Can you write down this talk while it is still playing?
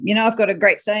I've got a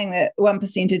great saying that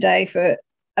 1% a day for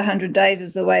 100 days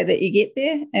is the way that you get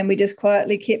there. And we just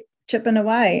quietly kept chipping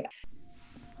away.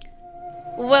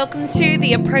 Welcome to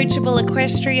the Approachable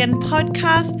Equestrian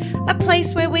podcast, a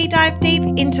place where we dive deep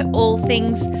into all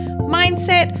things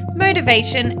mindset,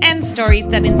 motivation, and stories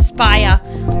that inspire.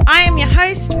 I am your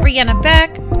host, Rhianna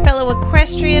Burke, fellow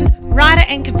equestrian, rider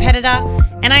and competitor,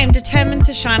 and I am determined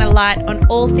to shine a light on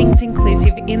all things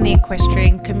inclusive in the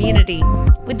equestrian community.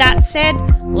 With that said,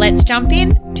 let's jump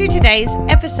in to today's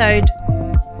episode.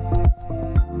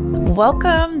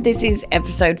 Welcome. This is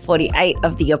episode 48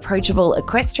 of the Approachable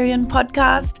Equestrian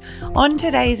podcast. On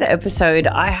today's episode,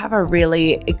 I have a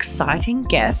really exciting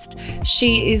guest.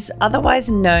 She is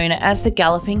otherwise known as the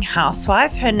Galloping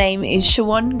Housewife. Her name is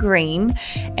Shiwon Green,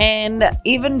 and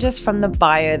even just from the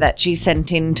bio that she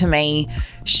sent in to me,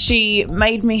 she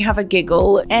made me have a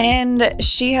giggle, and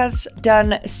she has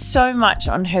done so much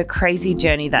on her crazy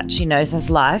journey that she knows as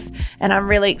life. And I'm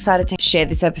really excited to share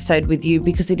this episode with you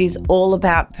because it is all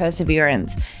about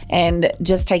perseverance and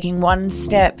just taking one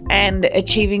step and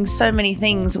achieving so many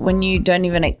things when you don't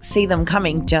even see them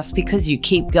coming just because you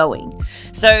keep going.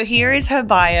 So here is her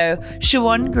bio.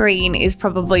 Shiwon Green is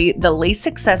probably the least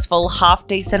successful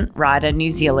half-decent rider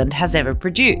New Zealand has ever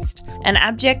produced. An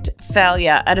abject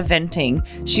failure at eventing,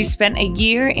 she spent a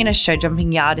year in a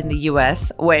showjumping yard in the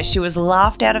US where she was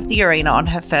laughed out of the arena on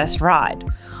her first ride.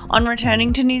 On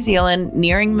returning to New Zealand,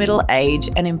 nearing middle age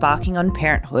and embarking on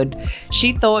parenthood,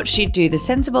 she thought she'd do the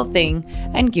sensible thing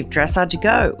and give dressage a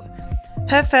go.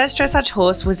 Her first dressage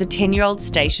horse was a 10-year-old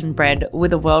Stationbred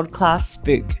with a world-class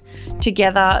spook.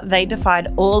 Together, they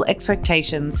defied all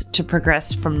expectations to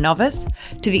progress from Novice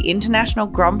to the International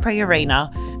Grand Prix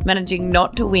arena, managing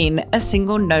not to win a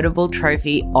single notable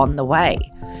trophy on the way.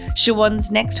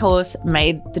 Shiwon's next horse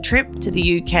made the trip to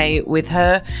the UK with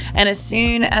her, and as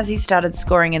soon as he started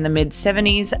scoring in the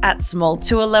mid-70s at small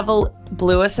tour level,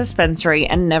 blew a suspensory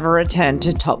and never returned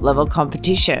to top-level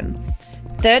competition.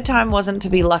 Third time wasn't to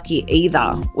be lucky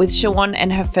either, with Shiwon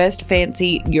and her first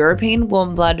fancy European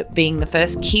warmblood being the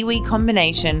first kiwi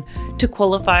combination to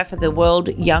qualify for the World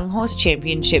Young Horse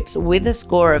Championships with a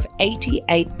score of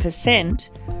 88%,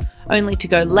 only to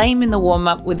go lame in the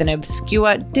warm-up with an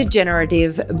obscure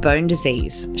degenerative bone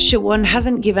disease. Shiwon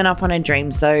hasn't given up on her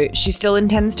dreams though. She still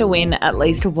intends to win at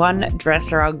least one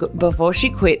dressage before she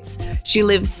quits. She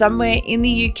lives somewhere in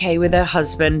the UK with her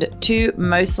husband, two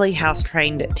mostly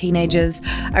house-trained teenagers,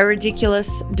 a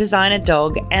ridiculous designer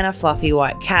dog, and a fluffy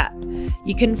white cat.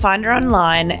 You can find her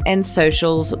online and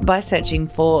socials by searching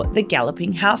for the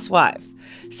Galloping Housewife.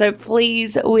 So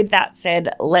please, with that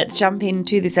said, let's jump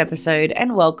into this episode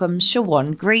and welcome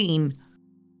Shiwon Green.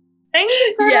 Thank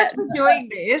you so much for doing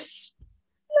this.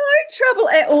 No trouble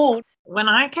at all. When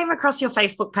I came across your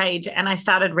Facebook page and I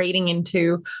started reading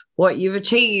into what you've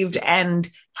achieved and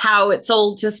how it's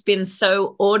all just been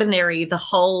so ordinary, the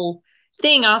whole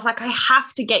thing, I was like, I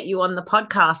have to get you on the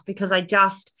podcast because I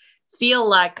just feel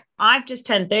like I've just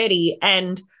turned 30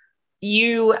 and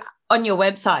you... on your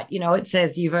website, it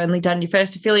says you've only done your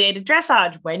first affiliated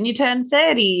dressage when you turn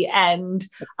 30. And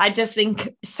I just think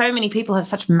so many people have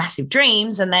such massive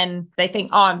dreams and then they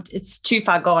think, it's too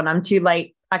far gone. I'm too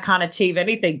late. I can't achieve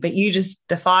anything. But you just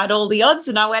defied all the odds.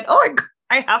 And I went,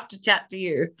 I have to chat to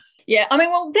you. Yeah,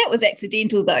 that was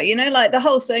accidental though, like the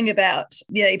whole thing about,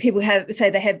 people say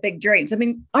they have big dreams.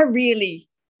 I really,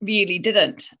 really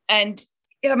didn't. And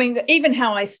even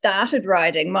how I started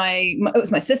riding, it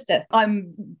was my sister.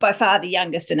 I'm by far the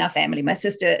youngest in our family. My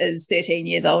sister is 13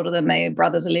 years older than me. My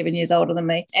brother's 11 years older than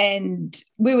me. And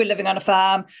we were living on a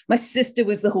farm. My sister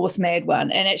was the horse mad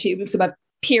one. And actually, so my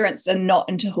parents are not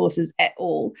into horses at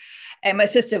all. And my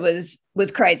sister was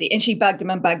crazy. And she bugged them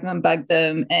and bugged them and bugged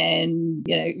them. And,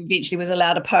 eventually was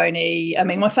allowed a pony.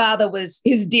 My father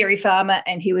he was a dairy farmer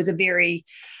and he was a very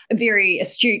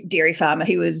astute dairy farmer.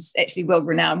 He was actually world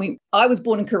renowned. I was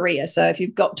born in Korea. So if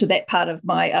you've got to that part of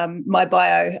my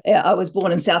bio, I was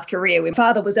born in South Korea. When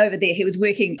father was over there, he was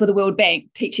working for the World Bank,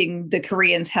 teaching the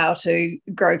Koreans how to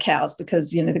grow cows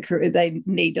because, they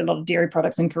need a lot of dairy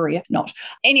products in Korea. Not.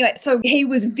 Anyway, so he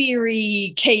was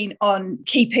very keen on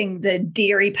keeping the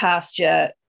dairy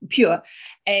pasture pure.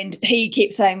 And he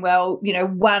kept saying, well,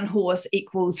 one horse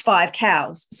equals 5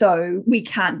 cows. So we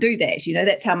can't do that.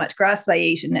 That's how much grass they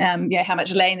eat and how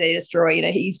much land they destroy.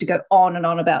 He used to go on and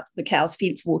on about the cows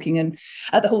fence walking and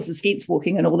the horses fence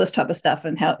walking and all this type of stuff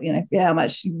and how, how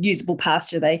much usable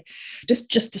pasture they just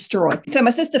destroy. So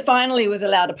my sister finally was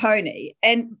allowed a pony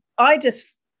and I just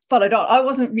followed on. I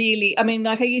wasn't really, I mean,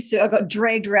 like I got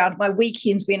dragged around. My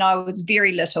weekends when I was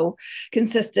very little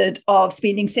consisted of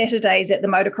spending Saturdays at the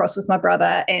motocross with my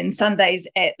brother and Sundays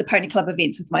at the pony club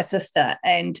events with my sister.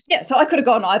 And yeah, so I could have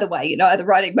gone either way, you know, either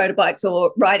riding motorbikes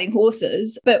or riding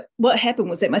horses. But what happened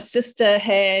was that my sister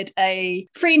had a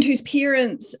friend whose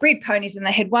parents bred ponies, and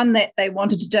they had one that they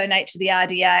wanted to donate to the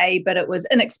RDA, but it was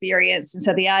inexperienced. And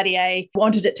so the RDA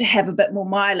wanted it to have a bit more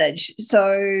mileage.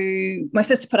 So my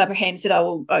sister put up her hand and said,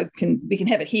 oh, well, we can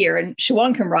have it here and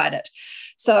Shiwon can ride it.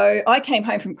 So I came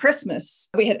home from Christmas.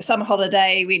 We had a summer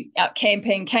holiday, went out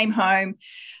camping, came home,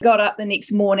 got up the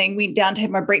next morning, went down to have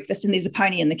my breakfast, and there's a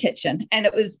pony in the kitchen. And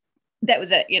that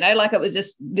was it, you know, like it was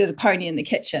just, there's a pony in the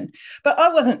kitchen. But I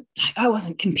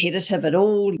wasn't competitive at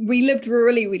all. We lived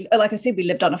rurally. Like I said, we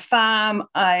lived on a farm.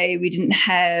 We didn't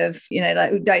have, you know,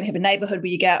 like we don't have a neighborhood where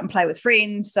you go out and play with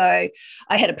friends. So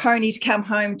I had a pony to come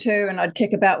home to, and I'd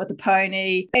kick about with a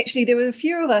pony. Actually, there were a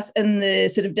few of us in the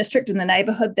sort of district in the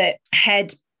neighborhood that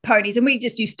had ponies, and we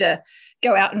just used to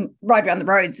go out and ride around the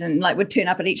roads and like would turn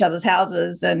up at each other's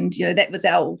houses, and you know that was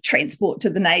our transport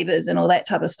to the neighbors and all that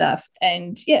type of stuff.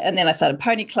 And yeah, and then I started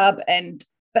pony club,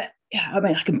 but yeah, I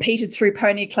mean I competed through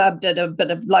pony club, did a bit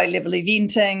of low level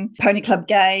eventing, pony club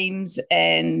games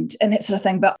and that sort of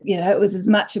thing. But you know, it was as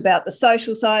much about the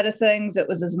social side of things, it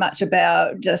was as much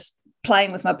about just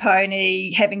playing with my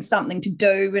pony, having something to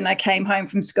do when I came home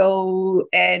from school.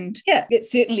 And yeah, it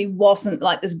certainly wasn't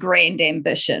like this grand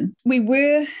ambition. We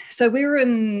grew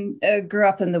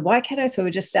up in the Waikato, so we're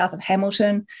just south of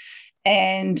Hamilton.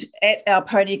 And at our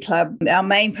pony club, our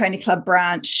main pony club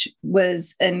branch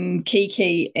was in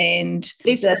Kiki. And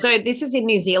this is in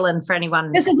New Zealand for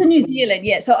anyone. This is in New Zealand,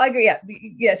 yeah. So I grew up,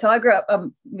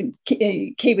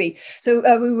 Kiwi.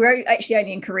 So we were actually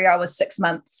only in Korea. I was 6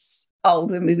 months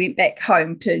old when we went back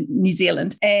home to New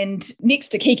Zealand. And next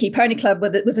to Kiki Pony Club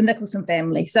was a Nicholson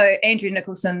family. So Andrew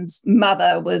Nicholson's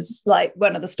mother was like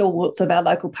one of the stalwarts of our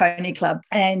local pony club.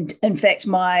 And in fact,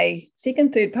 my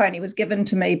third pony was given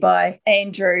to me by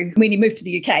Andrew when he moved to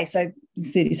the UK. So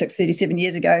 37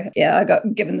 years ago. Yeah, I got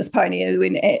given this pony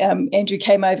when Andrew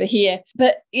came over here.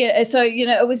 But yeah, so, you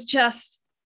know, it was just,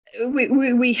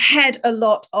 we had a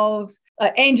lot of,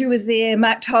 Andrew was there,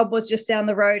 Mark Todd was just down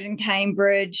the road in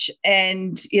Cambridge,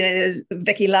 and you know there's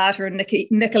Vicky Larter and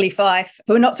Nicolai Fife,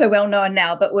 who are not so well known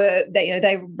now, but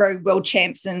they rode world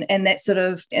champs and that sort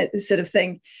of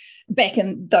thing back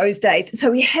in those days. So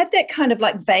we had that kind of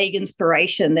like vague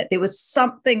inspiration that there was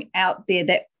something out there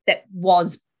that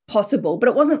was possible, but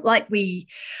it wasn't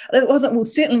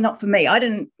certainly not for me. I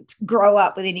didn't grow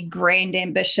up with any grand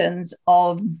ambitions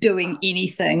of doing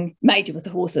anything major with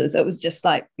the horses. It was just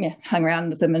like, yeah, hung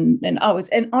around with them and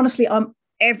honestly, I'm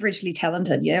averagely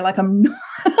talented, you know, like I'm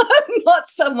not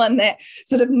someone that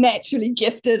sort of naturally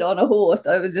gifted on a horse.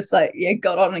 I was just like, yeah,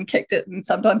 got on and kicked it, and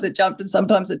sometimes it jumped and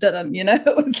sometimes it didn't, you know.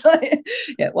 It was like,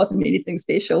 yeah, it wasn't anything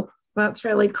special. That's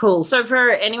really cool. So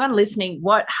for anyone listening,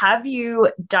 what have you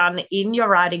done in your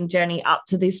riding journey up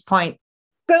to this point?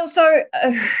 Well, so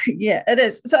yeah, it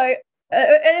is. So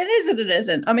it is and it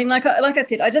isn't. I mean, like I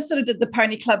said, I just sort of did the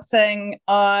pony club thing.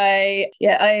 I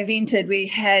evented. We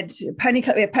had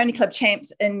pony club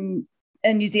champs in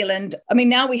New Zealand. I mean,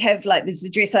 now we have like there's the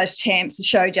dressage champs, the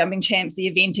show jumping champs,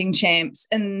 the eventing champs.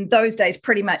 In those days,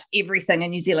 pretty much everything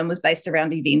in New Zealand was based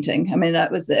around eventing. I mean,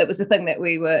 it was the thing that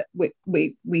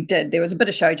we did. There was a bit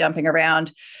of show jumping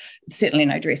around, certainly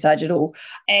no dressage at all.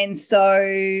 And so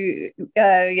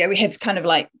we have kind of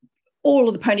like all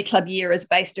of the pony club year is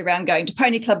based around going to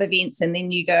pony club events, and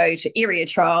then you go to area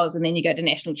trials, and then you go to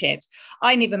national champs.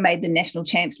 I never made the national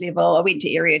champs level. I went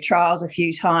to area trials a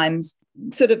few times.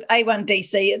 Sort of A1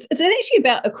 DC. It's actually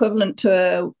about equivalent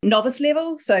to a novice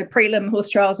level, so prelim horse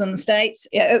trials in the States.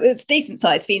 Yeah, it's decent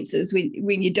sized fences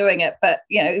when you're doing it, but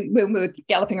you know when we were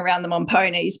galloping around them on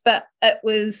ponies. But it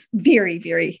was very,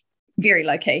 very, very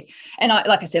low key, and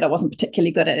like I said, I wasn't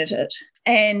particularly good at it,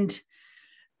 and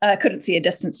I couldn't see a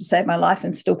distance to save my life,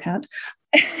 and still can't.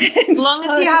 As long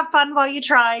as you have fun while you're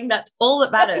trying, that's all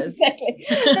that matters. Exactly.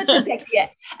 That's exactly it.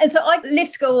 And so I left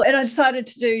school and I decided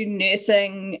to do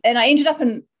nursing, and I ended up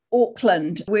in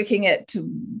Auckland working at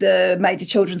the major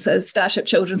Starship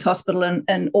Children's Hospital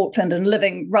in Auckland and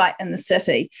living right in the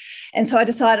city. And so I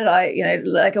decided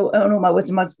all my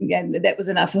wisdom was, that was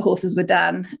enough. The horses were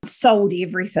done. Sold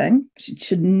everything.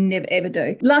 Should never, ever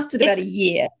do. Lasted about a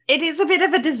year. It is a bit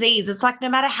of a disease. It's like no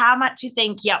matter how much you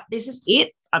think, yep, this is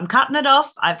it. I'm cutting it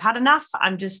off. I've had enough.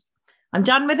 I'm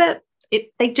done with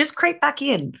it. They just creep back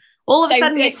in. All of a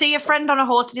sudden you see a friend on a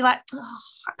horse and you're like, oh,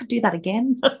 I could do that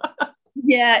again.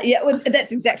 Yeah. Well,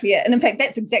 that's exactly it. And in fact,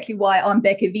 that's exactly why I'm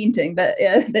back eventing. But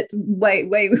that's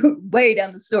way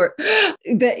down the story.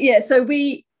 But yeah, so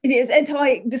yes, and so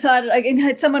I decided I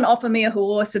had someone offer me a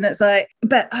horse, and it's like,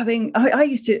 but I mean,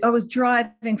 I was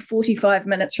driving 45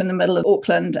 minutes from the middle of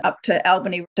Auckland up to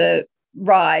Albany to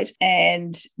ride,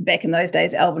 and back in those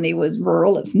days Albany was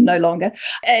rural, it's no longer,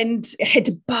 and had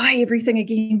to buy everything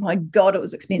again. My god, it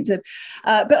was expensive.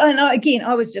 But I know, again,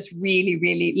 I was just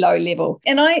really low level,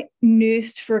 and I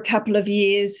nursed for a couple of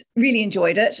years, really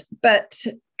enjoyed it, but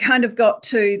kind of got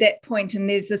to that point, and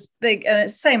there's this big, and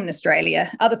it's the same in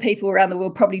Australia, other people around the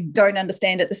world probably don't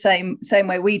understand it the same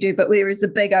way we do, but there is the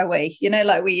big OE,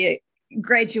 like where you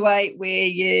graduate, where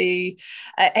you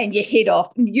and you head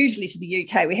off, usually to the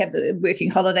UK. We have the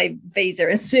working holiday visa,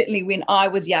 and certainly when I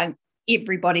was young,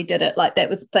 everybody did it. Like, that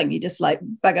was the thing. You just like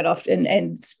buggered off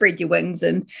and spread your wings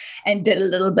and did a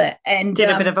little bit, and did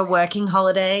a bit of a working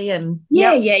holiday, and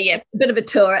yeah, a bit of a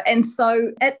tour. And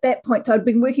so at that point, so I'd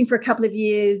been working for a couple of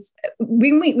years.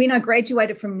 When I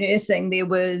graduated from nursing, there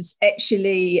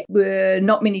were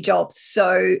not many jobs,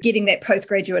 so getting that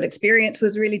postgraduate experience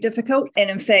was really difficult. And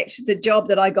in fact, the job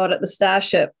that I got at the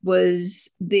Starship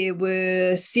there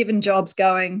were 7 jobs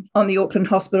going on the Auckland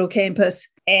Hospital campus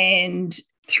and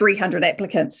 300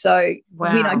 applicants. So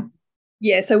wow.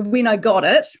 when I got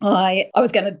it, I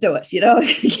was going to do it. I was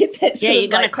going to get that. You're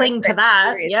going to cling to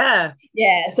that. Experience.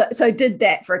 Yeah. So did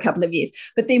that for a couple of years.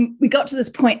 But then we got to this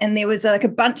point, and there was like a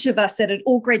bunch of us that had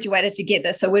all graduated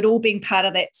together. So we'd all been part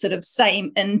of that sort of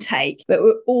same intake, but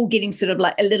we're all getting sort of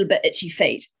like a little bit itchy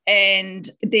feet. And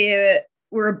there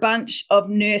were a bunch of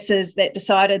nurses that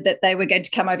decided that they were going to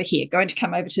come over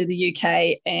to the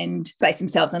UK and base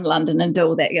themselves in London and do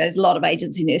all that. There's a lot of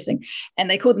agency nursing, and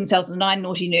they called themselves the 9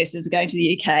 Naughty Nurses going to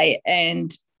the UK.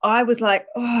 And I was like,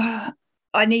 oh,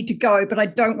 I need to go, but I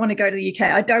don't want to go to the UK.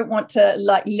 I don't want to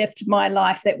like lift my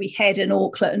life that we had in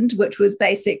Auckland, which was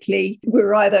basically we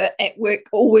were either at work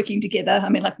or working together. I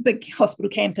mean, like a big hospital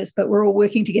campus, but we're all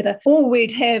working together, or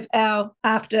we'd have our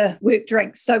after work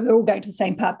drinks. So we're all going to the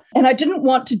same pub. And I didn't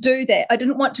want to do that. I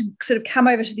didn't want to sort of come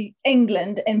over to the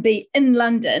England and be in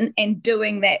London and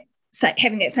doing that,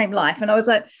 having that same life. And I was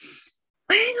like,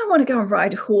 I think I want to go and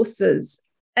ride horses.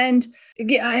 And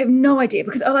yeah, I have no idea,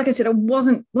 because like I said, I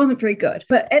wasn't very good.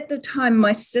 But at the time,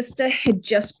 my sister had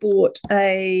just bought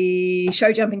a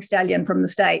show jumping stallion from the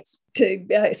States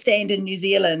to stand in New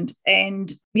Zealand,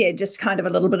 and just kind of a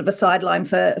little bit of a sideline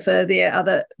for their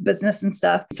other business and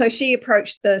stuff. So she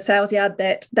approached the sales yard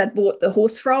that bought the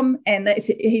horse from, and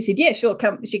he said, yeah, sure,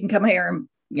 she can come here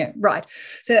and ride.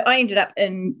 So I ended up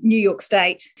in New York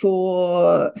State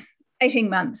for 18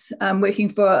 months, working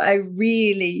for a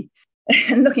really,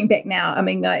 and looking back now, I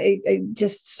mean, I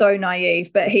just so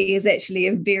naive, but he is actually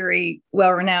a very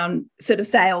well-renowned sort of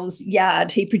sales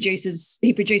yard. He produces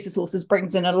horses,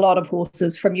 brings in a lot of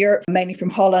horses from Europe, mainly from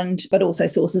Holland, but also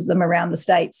sources them around the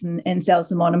States and sells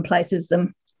them on and places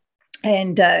them.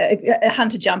 And a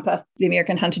hunter jumper, the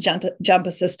American hunter jumper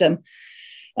system.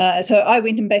 So I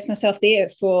went and based myself there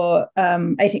for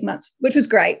 18 months, which was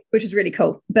great, which was really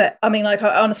cool. But I mean, like,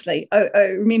 honestly, I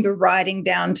remember riding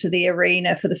down to the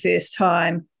arena for the first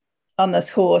time on this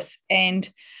horse, and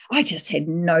I just had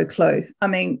no clue. I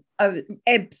mean,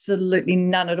 absolutely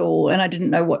none at all. And I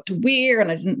didn't know what to wear, and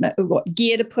I didn't know what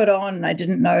gear to put on, and I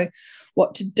didn't know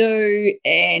what to do.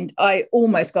 And I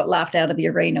almost got laughed out of the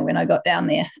arena when I got down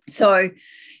there. So,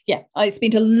 yeah, I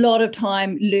spent a lot of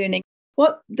time learning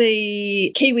what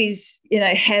the Kiwis,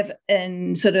 have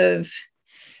in sort of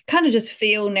kind of just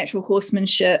feel natural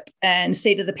horsemanship and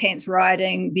seat of the pants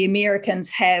riding. The Americans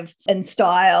have in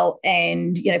style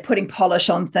and, putting polish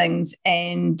on things,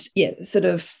 and sort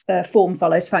of form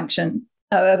follows function.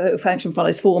 Function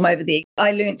follows form over there.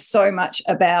 I learned so much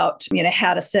about,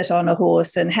 how to sit on a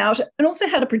horse and also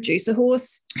how to produce a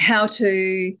horse, how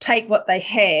to take what they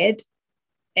had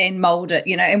and mold it,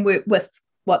 and work with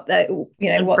what they,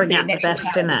 what bring their out the natural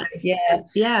best in it.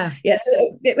 Yeah.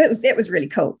 So that was really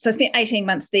cool. So I spent 18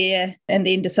 months there, and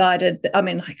then decided that, I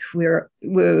mean, like, we're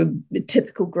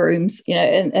typical grooms,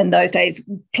 in those days.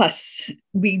 Plus,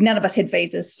 none of us had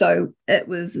visas, so it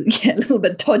was a little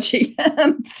bit dodgy.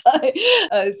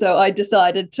 So I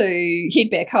decided to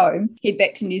head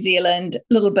back to New Zealand.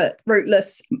 A little bit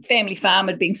rootless. Family farm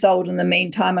had been sold in the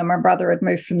meantime, and my brother had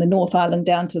moved from the North Island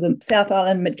down to the South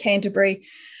Island, mid Canterbury.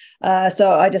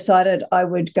 So I decided I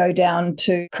would go down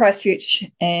to Christchurch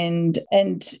and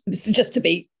just to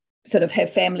be sort of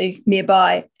have family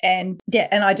nearby, and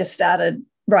I just started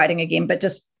riding again, but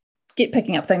just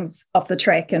picking up things off the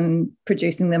track and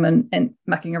producing them and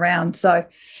mucking around. So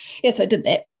yes, I did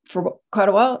that for quite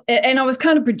a while, and I was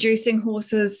kind of producing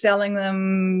horses, selling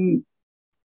them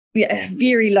yeah,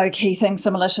 very low key thing,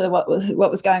 similar to what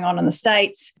was going on in the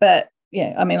States. But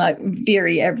yeah, I mean, like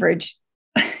very average.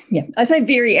 Yeah, I say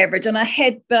very average. And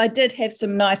I did have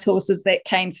some nice horses that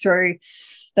came through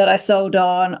that I sold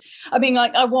on. I mean,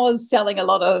 like I was selling a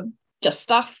lot of just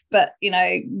stuff, but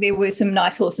there were some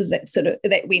nice horses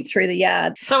that went through the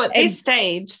yard. So at this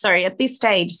stage,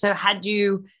 so had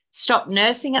you stopped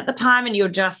nursing at the time and you're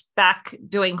just back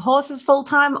doing horses full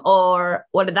time, or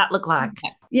what did that look like?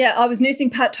 Yeah, I was nursing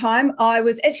part-time. I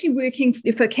was actually working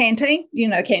for Canteen,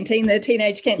 Canteen, the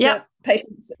Teenage Cancer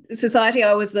Patients Society.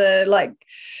 I was the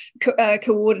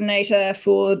coordinator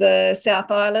for the South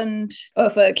Island, or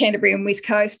for Canterbury and West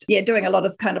Coast. Yeah, doing a lot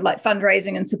of kind of like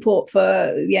fundraising and support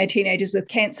for teenagers with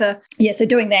cancer. Yeah, so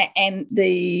doing that and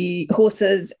the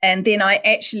horses. And then I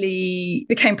actually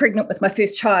became pregnant with my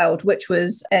first child,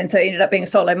 and so ended up being a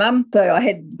solo mum. So I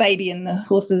had baby and the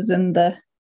horses and the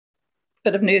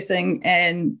bit of nursing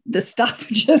and the stuff,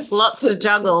 just lots to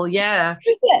juggle. Yeah,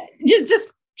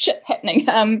 just shit happening.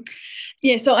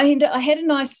 So I had a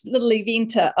nice little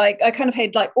event. I kind of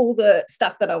had like all the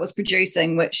stuff that I was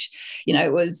producing, which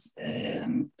was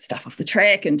stuff off the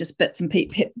track and just bits and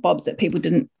bobs that people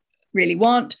didn't really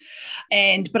want.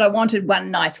 But I wanted one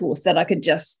nice horse that I could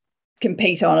just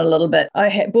compete on a little bit. I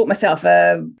had bought myself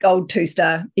a old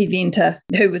 2-star eventer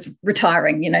who was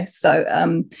retiring,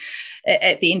 so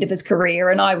at the end of his career,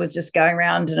 and I was just going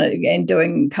around and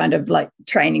doing kind of like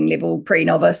training level,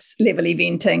 pre-novice level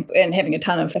eventing and having a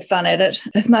ton of fun at it.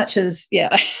 As much as you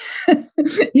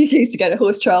used to go to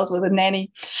horse trials with a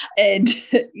nanny, and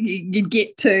you'd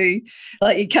get to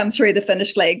you'd come through the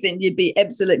finish flags and you'd be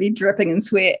absolutely dripping in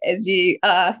sweat as you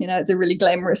are. It's a really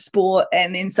glamorous sport,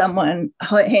 and then someone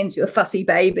hands you a fussy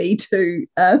baby to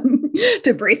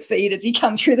breastfeed as you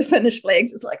come through the finish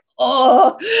flags. It's like,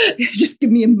 oh, just give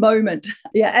me a moment.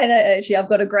 Yeah, and actually I've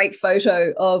got a great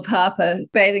photo of Harper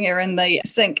bathing her in the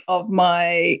sink of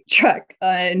my truck,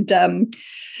 and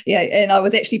and I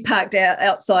was actually parked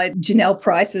outside Janelle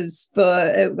Price's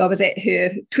I was at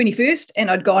her 21st, and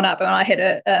I'd gone up and I had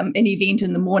an event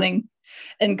in the morning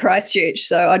in Christchurch,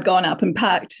 so I'd gone up and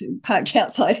parked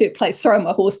outside her place, thrown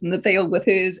my horse in the field with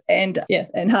hers, and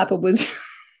Harper was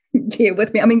here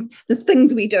with me. I mean, the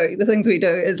things we do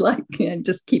is like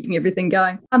just keeping everything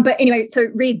going. But anyway, so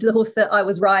Red, the horse that I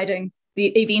was riding,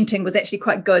 the eventing was actually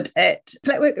quite good at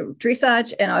flatwork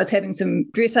dressage, and I was having some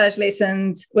dressage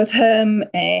lessons with him,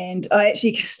 and I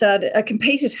actually I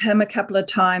competed him a couple of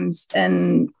times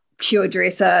in pure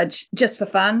dressage just for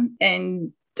fun,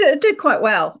 and did quite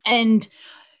well. And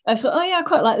I thought, oh yeah, I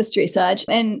quite like this dressage.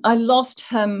 And I lost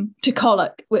him to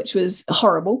colic, which was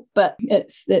horrible, but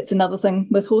that's another thing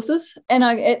with horses. And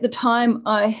at the time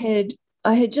I had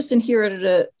just inherited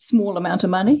a small amount of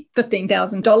money,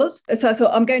 $15,000. So I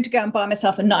thought, I'm going to go and buy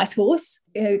myself a nice horse,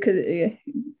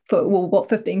 for what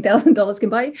 $15,000 can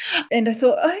buy. And I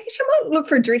thought, I might look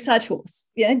for a dressage horse,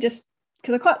 just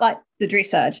because I quite like the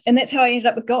dressage. And that's how I ended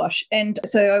up with Gosh. And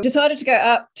so I decided to go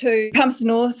up to Palmerston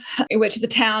North, which is a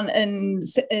town in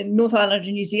North Island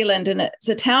of New Zealand. And it's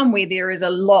a town where there is a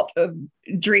lot of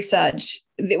dressage.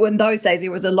 In those days,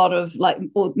 there was a lot of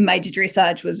all major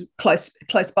dressage was close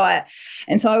by it.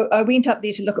 And so I went up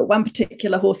there to look at one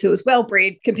particular horse who was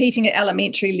well-bred, competing at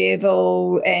elementary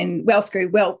level, and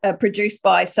well-screwed, produced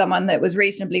by someone that was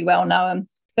reasonably well-known.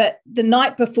 But the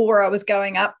night before I was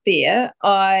going up there,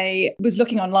 I was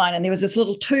looking online, and there was this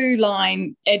little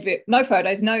 2-line advert, no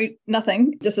photos, no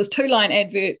nothing, just this 2-line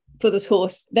advert for this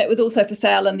horse that was also for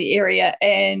sale in the area,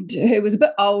 and who was a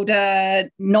bit older,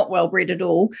 not well bred at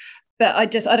all. But I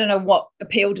don't know what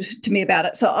appealed to me about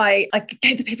it. So I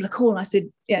gave the people a call, and I said,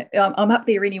 yeah, I'm up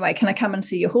there anyway. Can I come and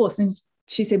see your horse? And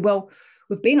she said, well,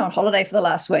 we've been on holiday for the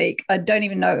last week. I don't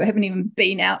even know. I haven't even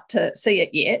been out to see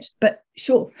it yet, but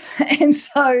sure. And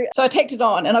so I tacked it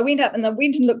on, and I went up and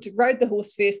rode the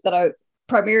horse first that I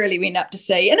primarily went up to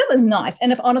see. And it was nice.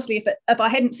 And if I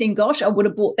hadn't seen Gosh, I would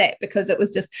have bought that, because it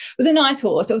was a nice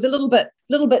horse. It was a little bit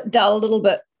dull, a little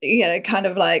bit, kind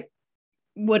of like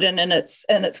wooden in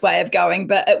its way of going,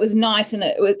 but it was nice, and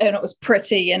it was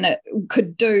pretty, and it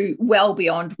could do well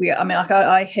beyond where, I mean, like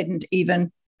I hadn't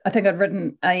even, I think I'd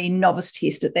written a novice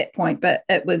test at that point, but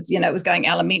it was, it was going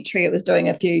elementary. It was doing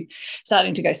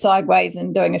starting to go sideways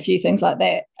and doing a few things like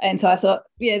that. And so I thought,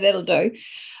 yeah, that'll do.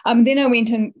 Then I went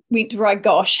to ride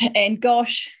Gosh, and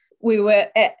Gosh, we were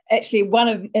at actually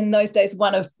in those days,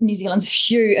 one of New Zealand's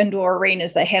few indoor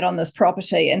arenas they had on this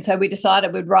property. And so we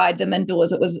decided we'd ride them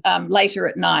indoors. It was later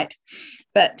at night,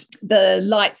 but the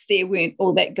lights there weren't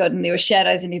all that good, and there were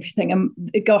shadows and everything. And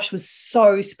Gosh was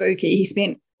so spooky. He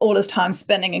spent all his time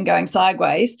spinning and going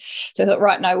sideways. So I thought,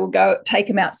 right, no, we'll go take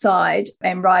him outside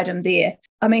and ride him there.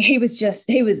 I mean, he was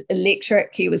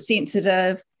electric. He was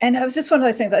sensitive. And it was just one of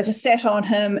those things. I just sat on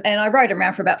him and I rode him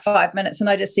around for about 5 minutes. And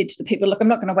I just said to the people, look, I'm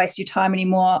not going to waste your time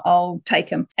anymore. I'll take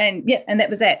him. And yeah, and that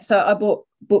was that. So I bought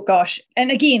Gosh. And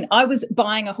again, I was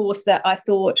buying a horse that I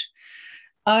thought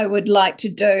I would like to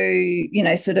do,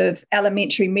 sort of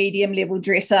elementary, medium level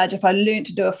dressage. If I learned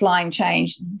to do a flying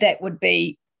change, that would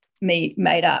be me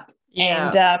made up.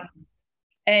 Yeah.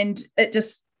 And it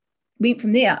just went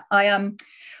from there. I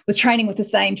was training with the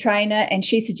same trainer, and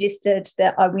she suggested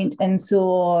that I went and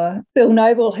saw Bill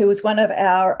Noble, who was one of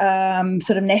our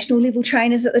sort of national level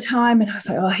trainers at the time. And I was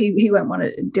like, oh, he won't want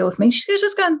to deal with me. She goes,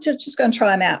 just go and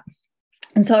try him out.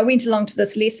 And so I went along to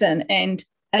this lesson, and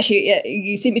actually,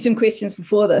 you sent me some questions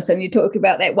before this, and you talk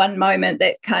about that one moment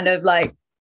that kind of like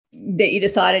that you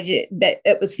decided that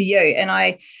it was for you. And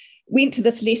I went to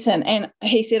this lesson, and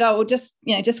he said, oh, well, just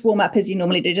warm up as you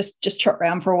normally do, just trot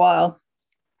around for a while.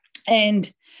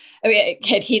 And I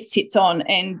had headsets on,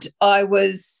 and I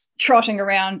was trotting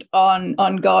around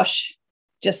on Gosh,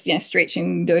 just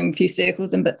stretching, doing a few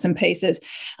circles and bits and pieces.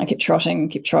 I kept trotting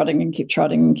and kept trotting and kept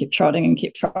trotting and kept trotting and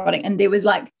kept trotting, and there was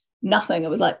like nothing. It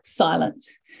was like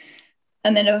silence.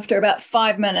 And then after about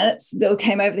 5 minutes, Bill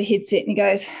came over the headset and he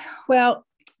goes, well,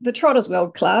 the trotter's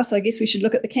world class. I guess we should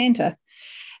look at the canter.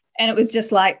 And it was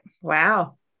just like,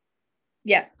 wow.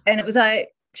 Yeah. And it was like,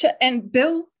 and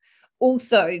Bill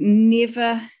also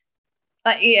never,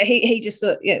 he just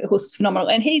thought, the horse is phenomenal.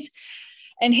 And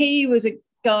he was a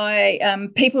guy,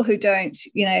 people who don't,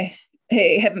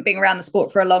 who haven't been around the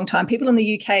sport for a long time. People in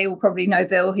the UK will probably know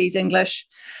Bill. He's English.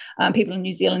 People in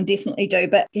New Zealand definitely do.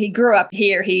 But he grew up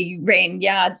here. He ran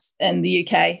yards in the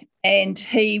UK. And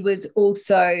he was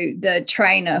also the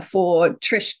trainer for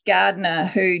Trish Gardner,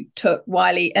 who took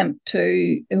Wiley Imp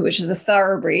which is a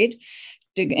thoroughbred,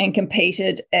 and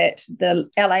competed at the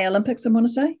LA Olympics, I want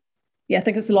to say. Yeah, I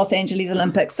think it's the Los Angeles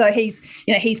Olympics. So he's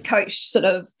coached sort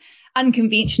of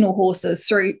unconventional horses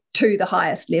through to the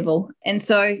highest level. And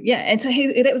so,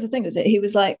 that was the thing, is that he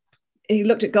was like, he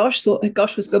looked at Gosh, thought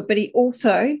Gosh was good, but he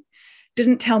also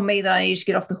didn't tell me that I needed to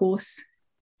get off the horse,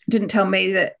 didn't tell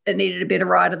me that it needed a better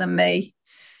rider than me.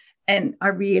 And I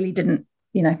really didn't,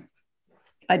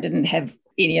 I didn't have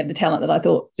any of the talent that I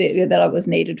thought that I was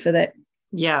needed for that.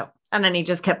 Yeah. And then he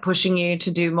just kept pushing you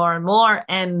to do more and more.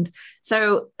 And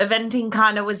so eventing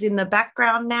kind of was in the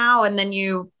background now, and then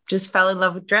you just fell in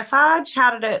love with dressage.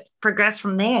 How did it progress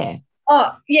from there?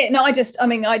 Oh, yeah, no, I just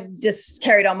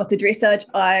carried on with the dressage.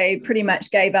 I pretty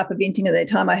much gave up eventing at that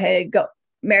time. I had got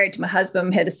married to my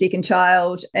husband, had a second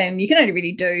child, and you can only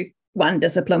really do one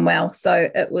discipline well. So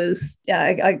it was,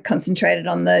 I concentrated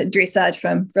on the dressage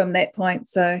from that point.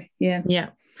 So, yeah. Yeah.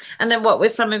 And then what were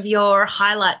some of your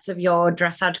highlights of your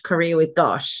dressage career with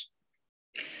Gosh?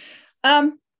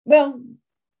 Well,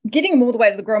 getting him all the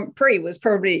way to the Grand Prix was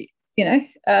probably,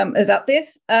 is up there.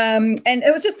 And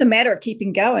it was just a matter of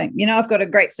keeping going. I've got a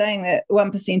great saying that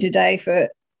 1% a day for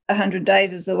 100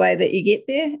 days is the way that you get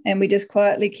there. And we just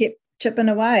quietly kept chipping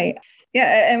away.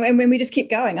 Yeah. And when we just kept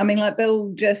going, I mean, like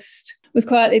Bill just was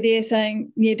quietly there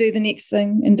saying, yeah, do the next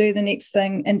thing and do the next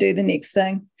thing and do the next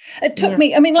thing. It took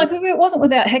me, I mean, like it wasn't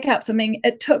without hiccups. I mean,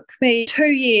 it took me 2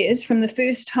 years from the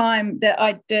first time that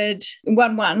I did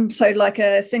 1-1, so like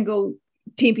a single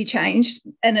tempi change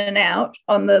in and out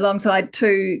on the long side,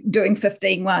 to doing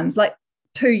 15 ones, like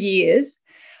 2 years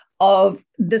of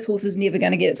this horse is never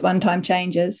going to get its one-time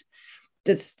changes.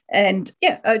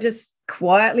 I just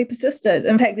quietly persisted.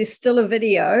 In fact, there's still a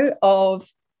video of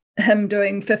him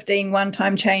doing 15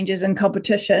 one-time changes in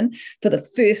competition for the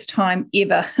first time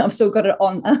ever. I've still got it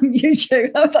on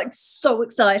YouTube. I was like so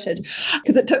excited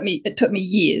because it took me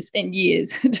years and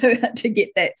years to get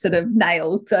that sort of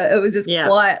nailed. So it was just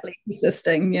quietly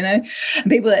persisting, And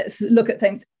people that look at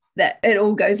things that it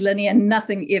all goes linear,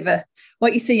 nothing ever.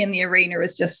 What you see in the arena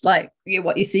is just like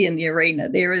what you see in the arena.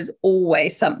 There is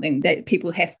always something that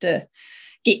people have to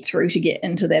get through to get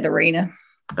into that arena.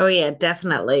 Oh yeah,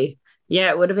 definitely. Yeah,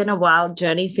 it would have been a wild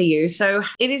journey for you. So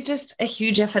it is just a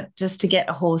huge effort just to get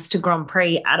a horse to Grand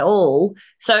Prix at all.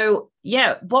 So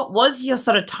yeah, what was your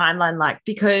sort of timeline like?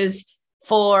 Because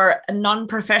for a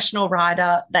non-professional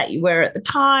rider that you were at the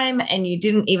time, and you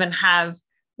didn't even have...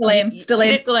 Still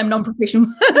am non-professional.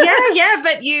 yeah,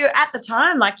 but you at the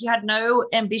time, like you had no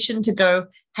ambition to go,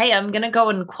 hey, I'm going to go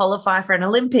and qualify for an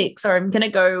Olympics, or I'm going to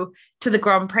go to the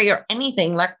Grand Prix or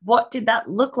anything. Like, what did that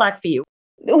look like for you?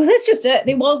 Well, that's just it.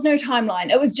 There was no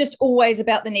timeline. It was just always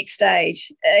about the next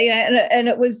stage. And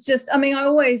it was just, I mean, I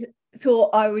always thought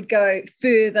I would go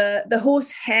further. The horse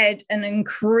had an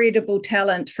incredible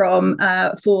talent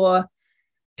for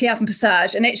Piaffe and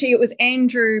Passage. And actually it was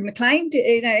Andrew McLean,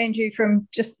 Andrew from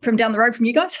down the road from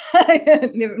you guys,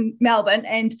 Melbourne.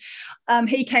 And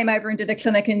he came over and did a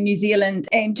clinic in New Zealand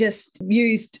and just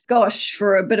used Gosh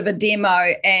for a bit of a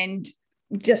demo, and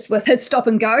just with his stop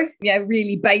and go,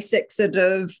 really basic sort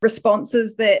of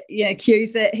responses that,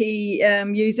 cues that he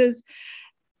uses.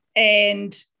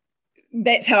 And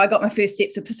that's how I got my first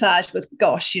steps of Passage with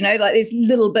Gosh, like there's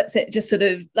little bits that just sort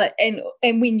of like, and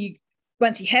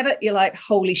once you have it, you're like,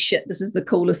 holy shit, this is the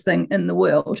coolest thing in the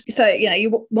world. So,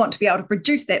 you want to be able to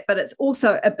produce that, but it's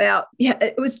also about,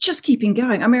 it was just keeping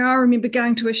going. I mean, I remember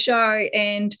going to a show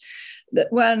and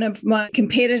one of my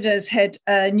competitors had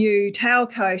a new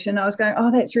tailcoat, and I was going, oh,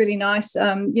 that's really nice.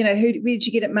 Where did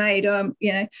you get it made?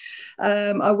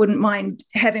 I wouldn't mind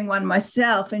having one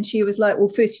myself. And she was like, well,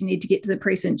 first you need to get to the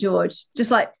Prix St. George,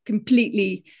 just like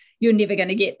completely, you're never going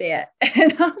to get there.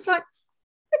 And I was like,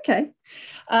 okay.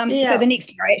 So the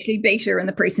next year I actually beat her in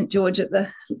the Prix St. George at the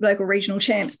local regional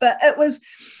champs, but it was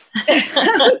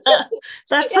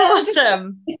that's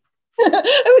awesome. It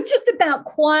was just about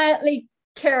quietly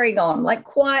carrying on, like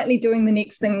quietly doing the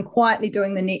next thing,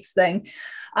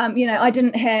 I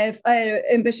didn't have an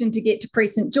ambition to get to Prix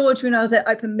St. George when I was at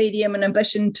Open Medium, an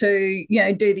ambition to,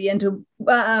 do the Inter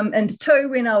 2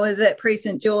 when I was at Prix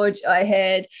St. George. I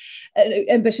had an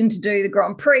ambition to do the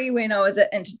Grand Prix when I was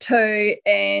at Inter 2.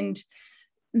 And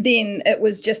then it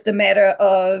was just a matter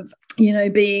of,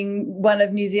 being one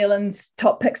of New Zealand's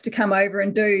top picks to come over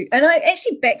and do. And I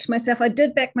actually I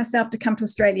did back myself to come to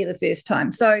Australia the first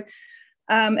time. So,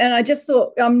 and I just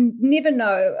thought, never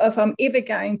know if I'm ever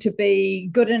going to be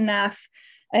good enough,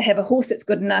 have a horse that's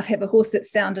good enough, have a horse that's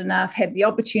sound enough, have the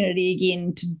opportunity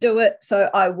again to do it. So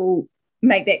I will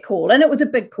make that call. And it was a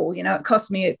big call, it cost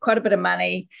me quite a bit of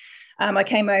money. I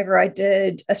came over, I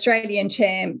did Australian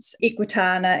champs,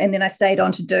 Equitana, and then I stayed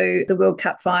on to do the World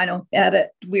Cup final out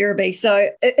at Werribee.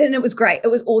 And it was great.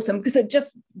 It was awesome because it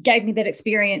just gave me that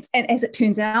experience. And as it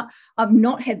turns out, I've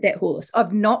not had that horse.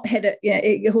 I've not had it.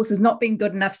 Your horse has not been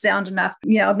good enough, sound enough.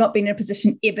 I've not been in a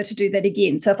position ever to do that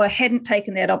again. So if I hadn't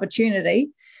taken that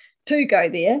opportunity to go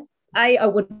there, I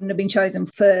wouldn't have been chosen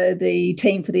for the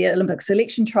team for the Olympic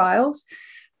selection trials.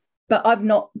 But I've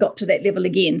not got to that level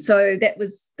again. So that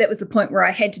was the point where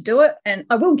I had to do it, and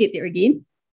I will get there again,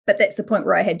 but that's the point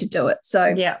where I had to do it.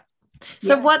 So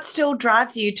So what still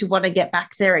drives you to want to get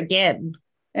back there again?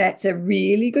 That's a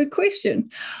really good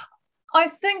question. I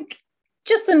think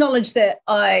just the knowledge that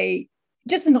I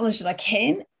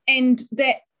can, and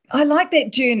that I like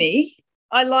that journey.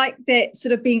 I like that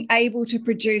sort of being able to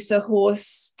produce a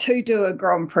horse to do a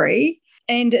Grand Prix.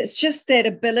 And it's just that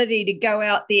ability to go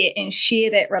out there and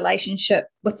share that relationship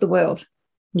with the world.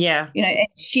 Yeah. And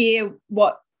share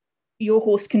what your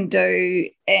horse can do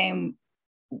and,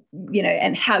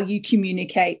 and how you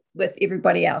communicate with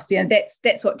everybody else.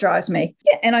 That's what drives me.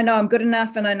 Yeah. And I know I'm good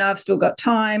enough, and I know I've still got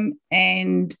time.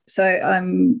 And so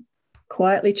I'm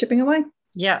quietly chipping away.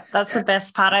 Yeah, that's the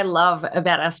best part I love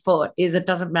about our sport is it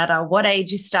doesn't matter what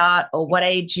age you start or what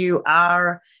age you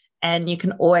are, and you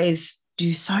can always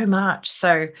do so much.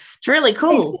 So it's really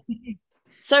cool.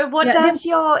 So what does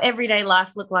your everyday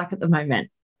life look like at the moment?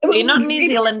 You're not in New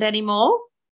Zealand anymore?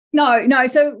 No.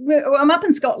 So I'm up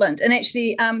in Scotland, and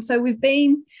actually, so we've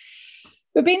been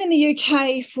in the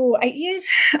UK for 8 years,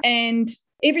 and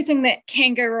everything that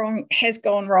can go wrong has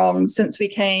gone wrong since we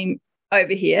came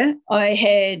over here.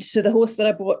 The horse that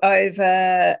I brought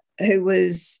over, who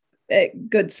was at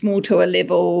good small tour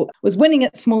level, was winning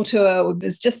at small tour,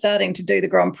 was just starting to do the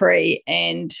Grand Prix,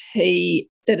 and he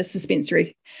did a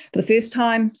suspensory for the first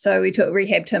time. So we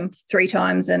rehabbed him 3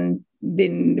 times, and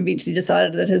then eventually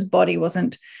decided that his body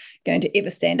wasn't going to ever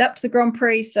stand up to the Grand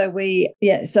Prix. So so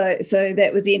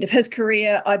that was the end of his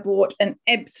career. I bought an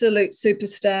absolute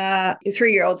superstar, a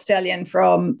 3-year-old stallion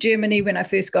from Germany when I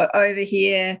first got over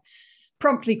here.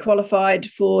 Promptly qualified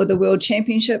for the World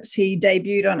Championships. He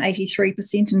debuted on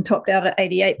 83% and topped out at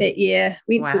 88 that year.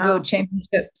 Went to the World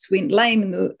Championships, went lame in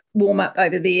the warm-up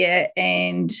over there,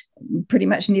 and pretty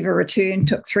much never returned.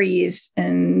 Took 3 years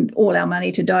and all our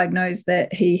money to diagnose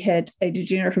that he had a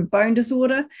degenerative bone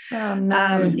disorder. Oh,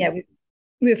 no.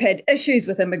 We've had issues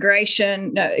with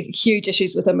immigration, huge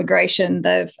issues with immigration.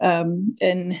 They've,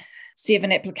 in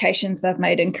 7 applications, they've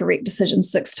made incorrect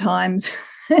decisions 6 times.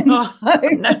 That's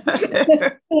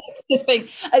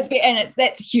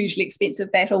a hugely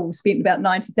expensive battle. We've spent about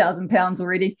 £90,000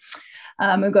 already.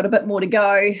 We've got a bit more to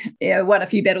go. Won a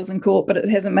few battles in court, but it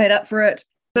hasn't made up for it.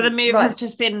 So the move has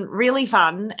just been really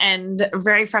fun and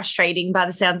very frustrating by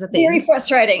the sounds of things. Very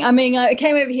frustrating. I mean, I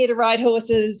came over here to ride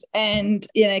horses, and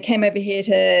came over here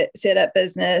to set up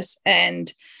business,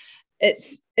 and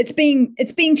it's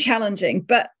been challenging,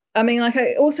 but I mean, like,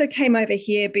 I also came over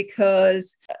here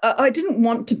because I didn't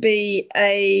want to be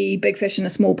a big fish in a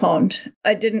small pond.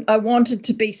 I wanted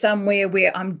to be somewhere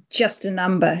where I'm just a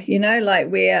number, like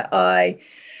where I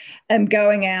am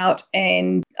going out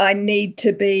and I need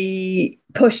to be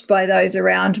pushed by those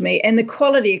around me. And the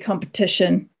quality of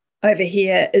competition over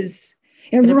here is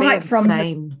right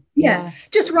from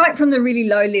just right from the really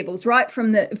low levels, right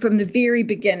from the very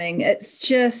beginning. It's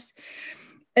just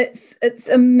it's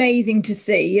amazing to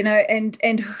see, and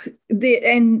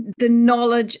the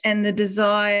knowledge and the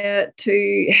desire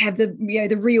to have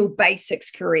the real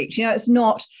basics correct. It's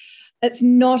not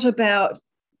about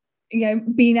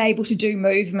being able to do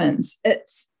movements.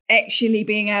 It's actually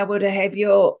being able to have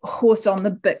your horse on the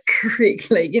bit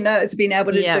correctly. It's being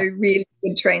able to do really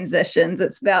good transitions.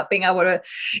 It's about being able to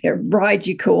ride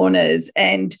your corners,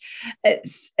 and went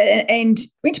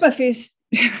to my first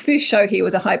show here.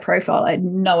 Was a high profile. I had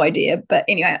no idea, but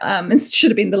anyway, it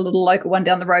should have been the little local one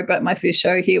down the road, but my first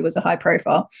show here was a high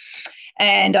profile,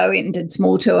 and I went and did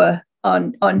small tour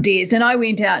on dares, and I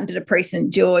went out and did a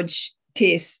pre-St. George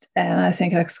test, and I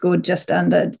think I scored just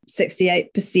under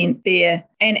 68% there.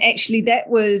 And actually that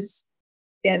was,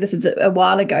 this is a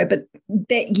while ago, but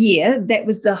that year that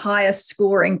was the highest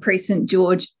scoring pre-St.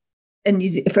 George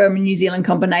from a New Zealand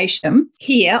combination.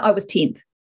 Here I was 10th,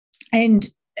 and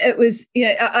it was,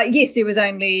 yes, there was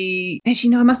only, actually,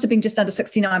 no, it must have been just under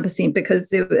 69% because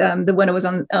the winner was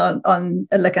on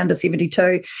a lick under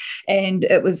 72, and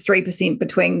it was 3%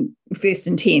 between first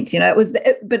and 10th. It was,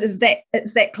 but it's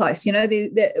that close.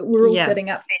 We're all sitting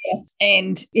up there,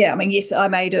 and I mean, yes, I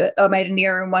made an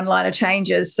error in one line of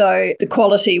changes, so the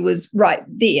quality was right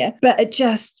there, but it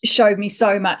just showed me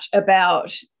so much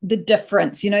about the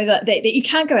difference, that you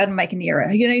can't go out and make an error,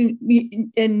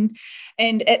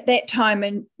 and at that time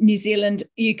in New Zealand,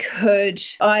 you could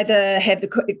either have the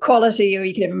quality or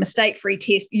you could have a mistake-free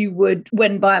test. You would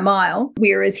win by a mile,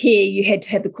 whereas here you had to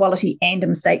have the quality and a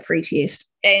mistake-free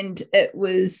test. And it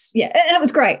was, and it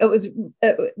was great.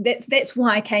 That's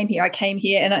why I came here. I came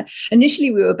here, and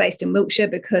initially we were based in Wiltshire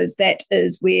because that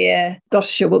is where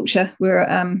Gloucestershire, Wiltshire,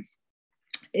 we're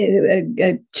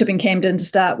Chipping Camden to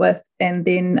start with, and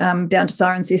then down to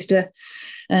Cirencester,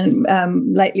 and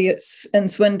lately it's in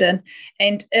Swindon.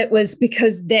 And it was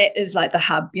because that is like the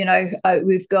hub.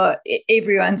 We've got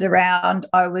everyone's around.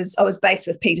 I was based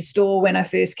with Peter Storr when I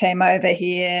first came over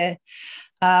here.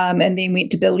 And then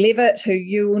went to Bill Levitt, who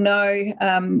you will know.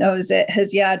 I was at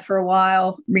his yard for a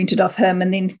while, rented off him,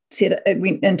 and then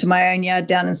went into my own yard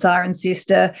down in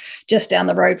Cirencester, just down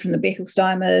the road from the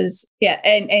Bechtolsteimers.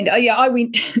 I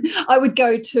went. I would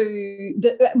go to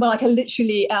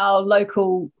literally our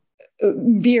local,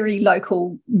 very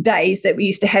local days that we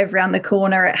used to have around the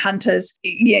corner at Hunters.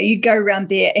 You'd go around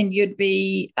there and you'd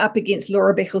be up against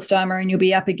Laura Bechtolsteimer, and you'd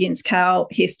be up against Carl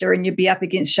Hester, and you'd be up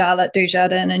against Charlotte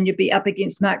Dujardin, and you'd be up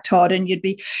against Mark Todd, and you'd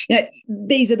be,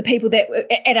 these are the people that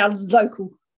at our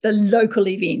local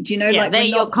event, they're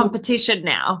your competition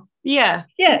now. Yeah.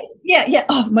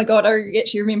 Oh my God, I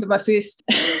actually remember my first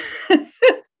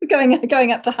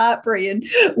going up to Hartbury and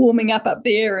warming up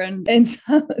there, and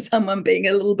someone being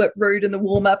a little bit rude in the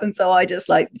warm up, and so I just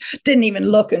didn't even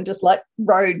look and just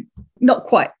rode not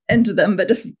quite into them, but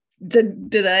just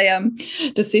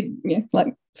just said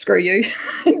screw you,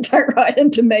 don't ride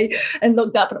into me, and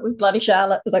looked up and it was bloody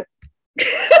Charlotte. I was like,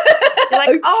 you're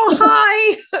like, oh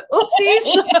hi,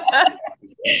 oopsies.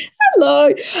 Hello.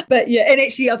 But and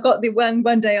actually I've got the one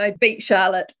day I beat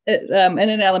Charlotte at, in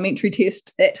an elementary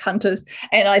test at Hunters,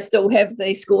 and I still have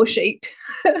the score sheet.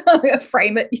 I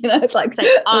frame it, it's like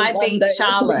I beat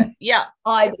Charlotte. Yeah.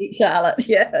 I beat Charlotte.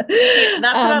 Yeah.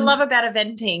 That's what I love about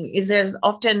eventing, is there's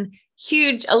often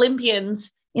huge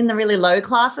Olympians in the really low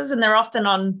classes, and they're often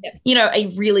on, a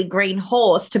really green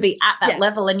horse to be at that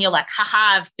level, and you're like,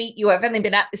 haha, I've beat you. I've only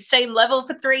been at the same level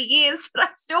for 3 years, but I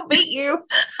still beat you.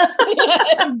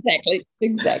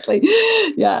 Exactly.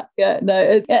 Yeah.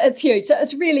 No, it's huge. So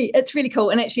it's really cool.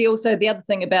 And actually also the other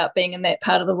thing about being in that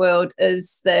part of the world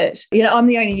is that, I'm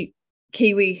the only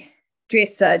Kiwi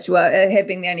dressage, have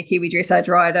been the only Kiwi dressage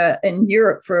rider in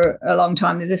Europe for a long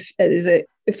time. There's a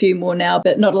few more now,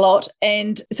 but not a lot.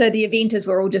 And so the eventers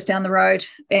were all just down the road: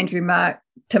 Andrew, Mark,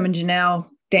 Tim and Janelle,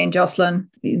 Dan Jocelyn,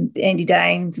 Andy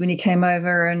Daines when he came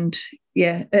over. And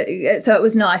so it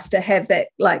was nice to have that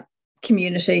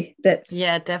community that's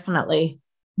definitely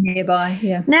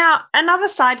nearby. Now, another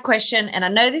side question, and I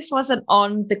know this wasn't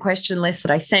on the question list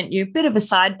that I sent you, bit of a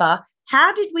sidebar.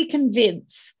 How did we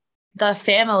convince the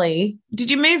family?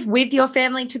 Did you move with your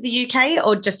family to the UK,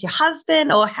 or just your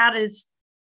husband, or how'd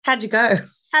you go?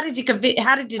 How did you talk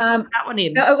that one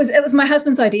in? It was my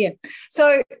husband's idea.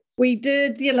 So we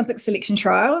did the Olympic selection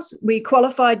trials. We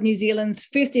qualified New Zealand's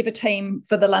first ever team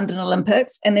for the London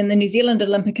Olympics. And then the New Zealand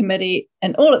Olympic Committee,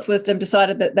 in all its wisdom,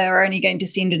 decided that they were only going to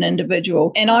send an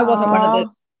individual. And I wasn't one of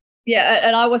the,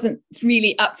 and I wasn't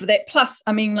really up for that. Plus,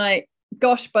 I mean, like,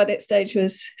 gosh, by that stage I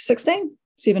was 16.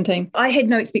 17. I had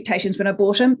no expectations when I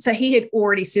bought him. So he had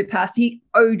already surpassed, he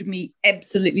owed me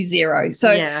absolutely zero.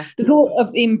 So the thought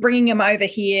of them bringing him over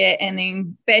here and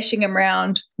then bashing him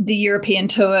around the European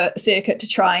tour circuit to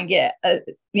try and get,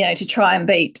 to try and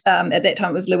beat, at that time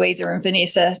it was Louisa and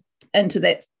Vanessa into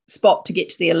that spot to get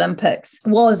to the Olympics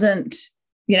wasn't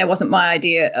my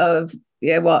idea of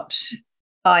what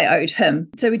I owed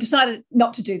him. So we decided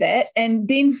not to do that. And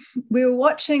then we were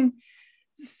watching.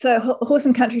 So Horse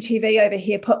and Country TV over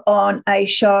here put on a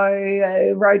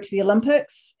show, Road to the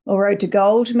Olympics or Road to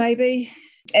Gold maybe,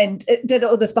 and it did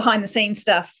all this behind the scenes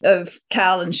stuff of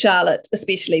Carl and Charlotte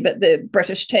especially, but the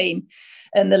British team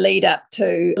in the lead up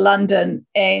to London.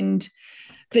 And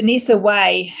Vanessa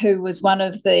Way, who was one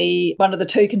of the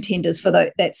two contenders for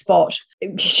that spot,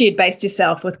 she had based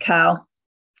herself with Carl,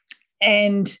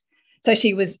 and so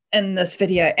she was in this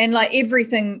video, and like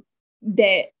everything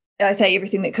that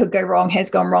could go wrong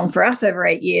has gone wrong for us over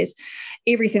 8 years.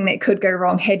 Everything that could go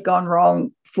wrong had gone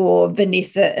wrong for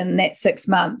Vanessa in that 6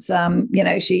 months.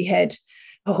 She had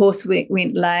a horse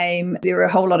went lame. There were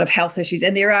a whole lot of health issues,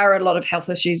 and there are a lot of health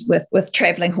issues with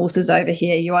traveling horses over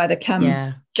here. You either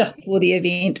come just before the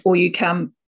event or you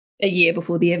come a year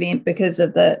before the event because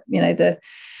of the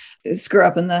screw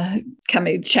up in the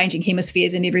changing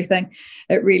hemispheres and everything.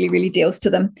 It really, really deals to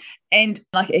them. And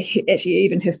like actually,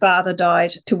 even her father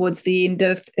died towards the end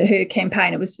of her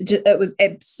campaign. It was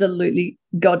absolutely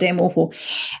goddamn awful.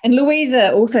 And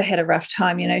Louisa also had a rough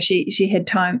time. She had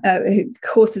time. Her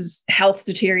horse's health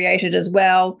deteriorated as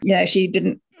well. She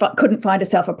couldn't find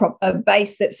herself a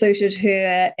base that suited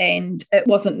her, and it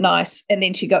wasn't nice. And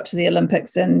then she got to the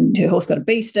Olympics, and her horse got a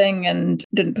bee sting and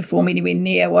didn't perform anywhere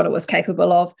near what it was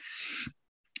capable of.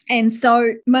 And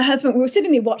so my husband, we were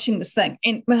sitting there watching this thing,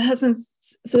 and my husband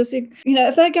sort of said,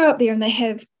 if they go up there and they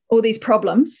have all these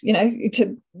problems,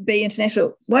 to be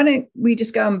international, why don't we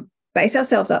just go and base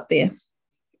ourselves up there?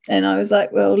 And I was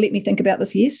like, well, let me think about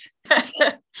this. Yes.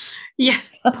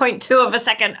 Yes. 0.2 of a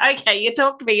second. Okay. You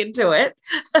talked me into it.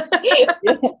 yeah,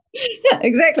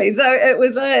 exactly. So it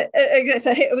was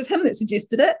it was him that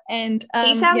suggested it. And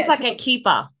he sounds like a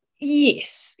keeper.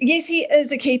 Yes, he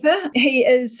is a keeper. He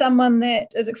is someone that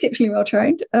is exceptionally well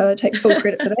trained. Take full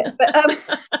credit for that. But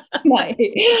no,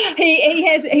 he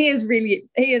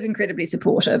is incredibly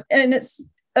supportive, and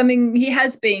he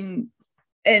has been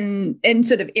in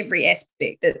sort of every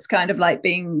aspect. It's kind of like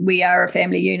we are a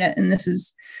family unit, and this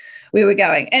is where we're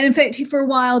going. And in fact, for a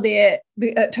while there,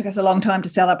 it took us a long time to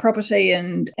sell our property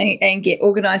and get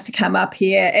organised to come up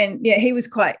here. And he was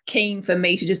quite keen for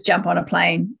me to just jump on a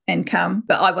plane and come,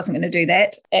 but I wasn't going to do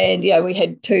that. And we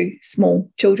had 2 small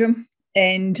children.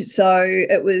 And so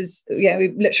it was,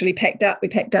 we literally packed up. We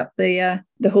packed up the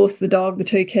horse, the dog, the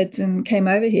 2 kids, and came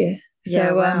over here.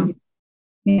 So, wow.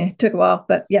 It took a while,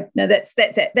 but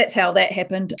that's how that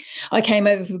happened. I came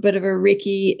over for a bit of a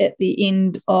recce at the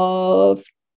end of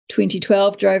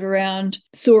 2012, drove around,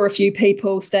 saw a few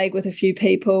people, stayed with a few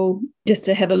people just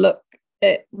to have a look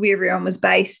at where everyone was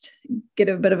based, get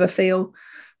a bit of a feel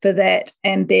for that.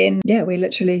 And then, we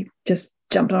literally just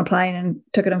jumped on a plane and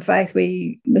took it in faith.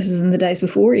 This is in the days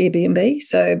before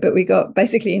Airbnb. But we got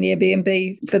basically an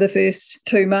Airbnb for the first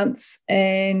 2 months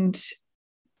and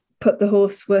put the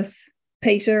horse with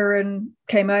Peter and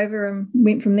came over and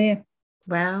went from there.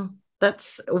 Wow.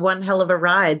 That's one hell of a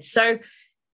ride. So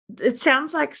it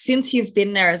sounds like since you've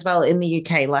been there as well in the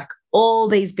UK, like all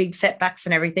these big setbacks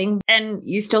and everything, and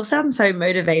you still sound so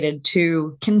motivated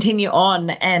to continue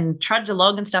on and trudge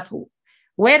along and stuff.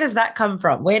 Where does that come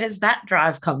from? Where does that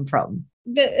drive come from?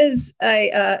 That is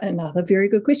another very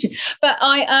good question. But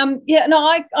I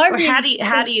really,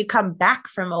 how do you come back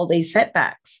from all these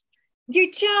setbacks?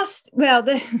 You just, why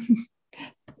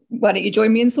don't you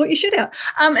join me and sort your shit out?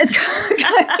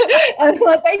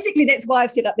 Basically, that's why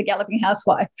I've set up the Galloping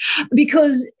Housewife,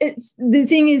 because the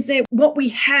thing is that what we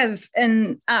have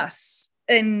in us,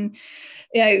 and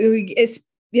is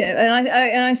and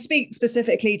I speak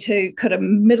specifically to kind of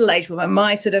middle-aged women.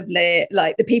 My sort of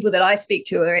like the people that I speak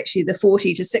to are actually the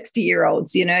 40 to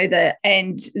 60-year-olds,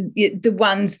 the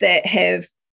ones that have.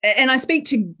 And I speak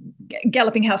to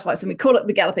Galloping Housewives, and we call it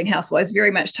the Galloping Housewives very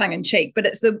much tongue in cheek, but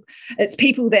it's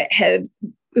people that have,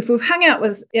 if we've hung out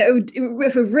with,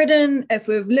 if we've ridden, if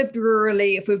we've lived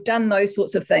rurally, if we've done those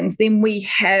sorts of things, then we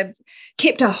have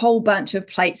kept a whole bunch of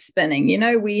plates spinning.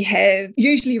 We have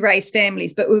usually raised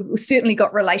families, but we've certainly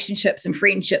got relationships and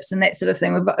friendships and that sort of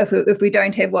thing. If we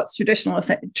don't have what's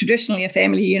traditionally a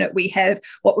family unit, we have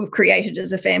what we've created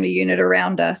as a family unit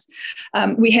around us.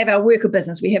 We have our worker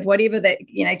business. We have whatever that,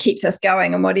 keeps us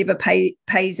going and whatever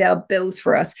pays our bills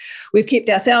for us. We've kept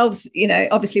ourselves,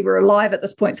 obviously we're alive at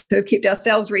this point, so we've kept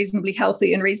ourselves reasonably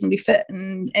healthy and reasonably fit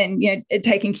and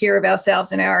taking care of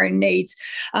ourselves and our own needs.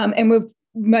 And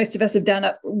most of us have done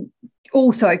it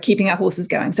also keeping our horses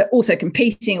going. So also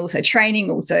competing, also training,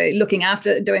 also looking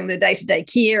after, doing the day-to-day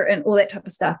care and all that type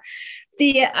of stuff.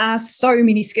 There are so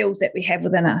many skills that we have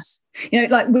within us.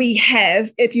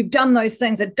 If you've done those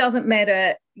things, it doesn't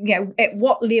matter, at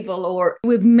what level, or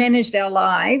we've managed our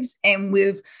lives and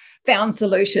we've found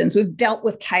solutions. We've dealt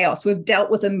with chaos. We've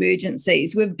dealt with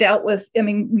emergencies. We've dealt with,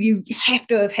 you have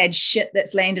to have had shit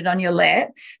that's landed on your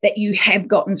lap that you have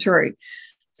gotten through.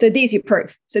 So there's your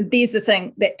proof. So there's the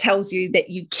thing that tells you that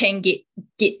you can get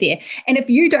there. And if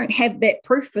you don't have that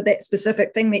proof for that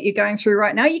specific thing that you're going through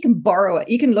right now, you can borrow it.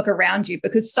 You can look around you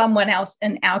because someone else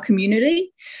in our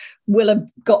community will have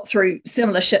got through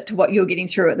similar shit to what you're getting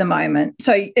through at the moment.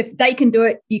 So if they can do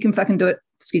it, you can fucking do it.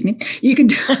 Excuse me, you can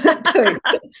do it too.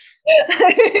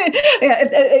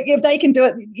 If they can do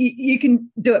it, you can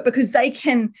do it because they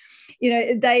can,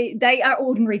 they are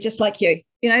ordinary just like you.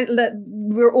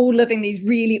 We're all living these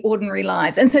really ordinary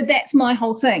lives. And so that's my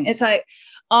whole thing. It's like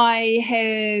I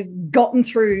have gotten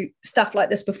through stuff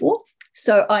like this before.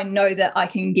 So I know that I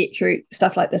can get through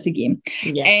stuff like this again.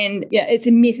 Yeah. And it's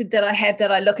a method that I have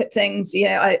that I look at things,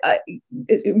 I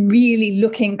really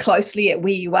looking closely at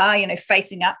where you are,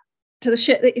 facing up to the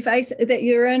shit that you face, that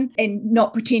you're in, and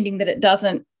not pretending that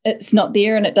it's not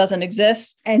there and it doesn't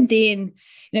exist. And then,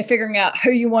 figuring out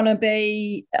who you want to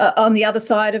be on the other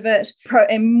side of it.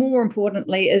 And more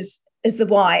importantly is the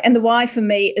why. And the why for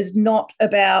me is not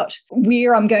about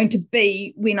where I'm going to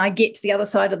be when I get to the other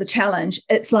side of the challenge.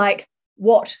 It's like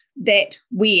what that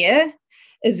where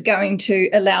is going to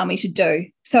allow me to do.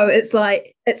 So it's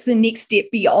like, it's the next step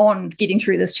beyond getting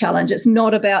through this challenge. It's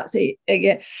not about,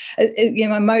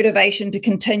 my motivation to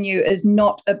continue is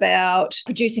not about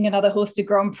producing another horse to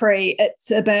Grand Prix. It's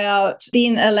about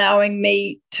then allowing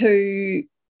me to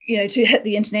hit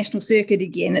the international circuit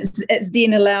again. It's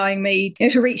then allowing me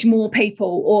to reach more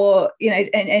people or,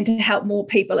 and to help more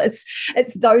people. It's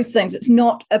those things. It's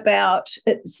not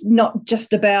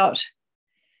just about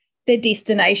their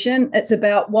destination. It's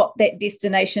about what that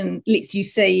destination lets you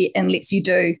see and lets you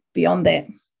do beyond that.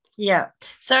 Yeah.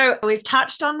 So we've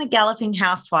touched on the Galloping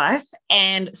Housewife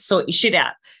and sort your shit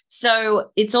out.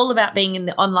 So it's all about being in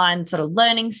the online sort of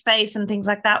learning space and things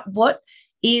like that. What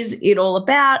is it all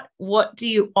about? What do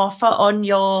you offer on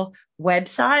your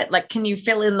website? Like, can you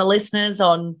fill in the listeners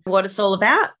on what it's all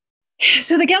about?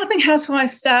 So the Galloping Housewife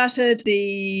started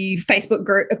the Facebook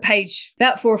group page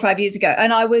about 4 or 5 years ago.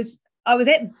 And I was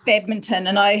at badminton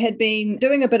and I had been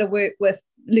doing a bit of work with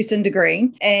Lucinda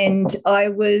Green, and I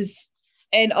was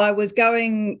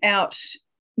going out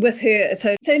with her.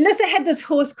 So Lissa had this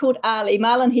horse called Ali,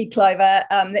 Marlin Headclover,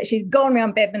 that she'd gone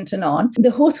around badminton on.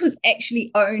 The horse was actually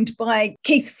owned by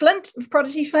Keith Flint of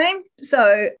Prodigy fame,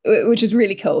 which was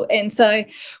really cool. And so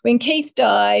when Keith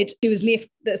died, she was left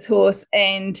this horse,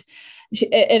 and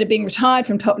it had been retired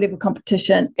from top level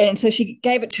competition. And so she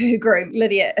gave it to her groom,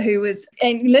 Lydia,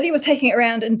 and Lydia was taking it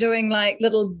around and doing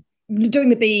the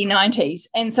BE90s.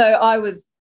 And so I was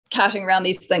carting around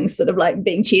these things, sort of like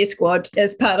being cheer squad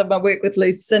as part of my work with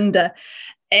Lucinda.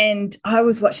 And I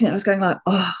was watching it, I was going like,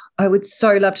 oh, I would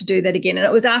so love to do that again. And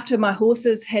it was after my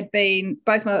horses I'd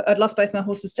lost both my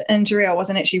horses to injury. I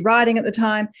wasn't actually riding at the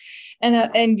time.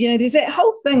 And there's that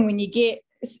whole thing when you get,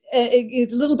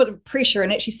 it's a little bit of pressure.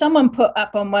 And actually someone put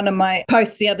up on one of my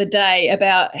posts the other day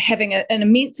about having an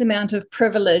immense amount of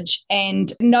privilege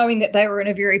and knowing that they were in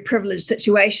a very privileged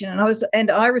situation.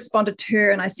 And I responded to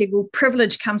her and I said, well,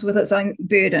 privilege comes with its own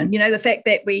burden. The fact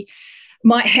that we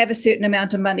might have a certain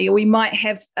amount of money, or we might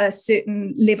have a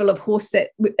certain level of horse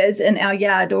that is in our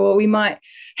yard, or we might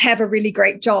have a really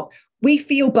great job. We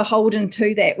feel beholden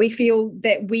to that. We feel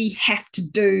that we have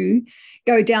to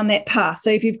go down that path.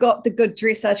 So if you've got the good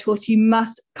dressage horse, you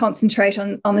must concentrate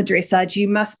on the dressage. You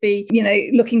must be,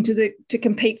 looking to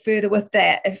compete further with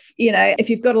that. If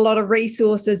you've got a lot of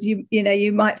resources,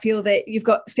 you might feel that you've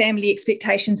got family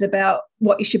expectations about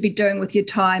what you should be doing with your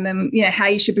time and, how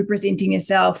you should be presenting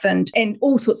yourself and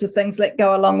all sorts of things that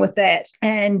go along with that.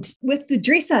 And with the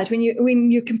dressage,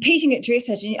 when you're competing at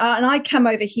dressage, and I come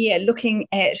over here looking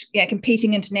at,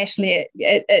 competing internationally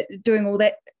at doing all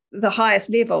that the highest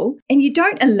level, and you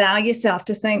don't allow yourself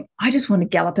to think, I just want to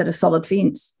gallop at a solid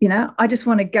fence, I just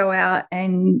want to go out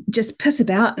and just piss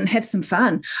about and have some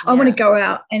fun. I want to go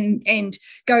out and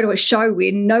go to a show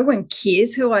where no one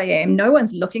cares who I am, no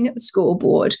one's looking at the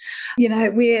scoreboard,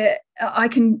 where I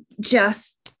can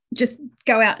just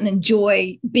go out and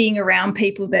enjoy being around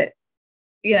people that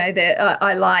that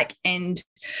I like, and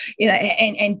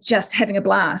just having a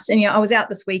blast. And I was out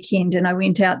this weekend, and I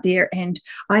went out there, and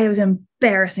I was an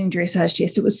embarrassing dressage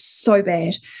test. It was so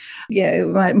bad.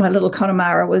 My little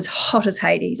Connemara was hot as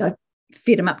Hades. I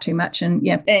fed him up too much, and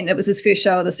it was his first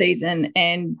show of the season,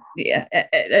 and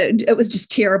it was just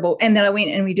terrible. And then I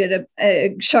went and we did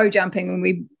a show jumping, and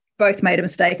we both made a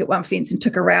mistake at one fence and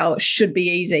took a rail. It should be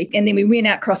easy. And then we went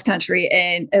out cross country,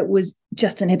 and it was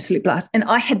just an absolute blast. And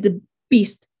I had the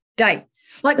best day,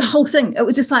 like the whole thing. It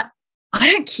was just like,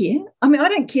 I don't care. I mean, I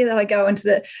don't care that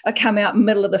I come out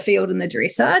middle of the field in the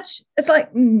dressage. It's like,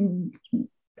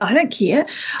 I don't care.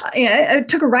 I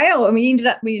took a rail, and we ended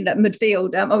up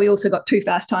midfield. We also got 2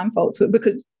 fast time faults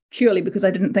purely because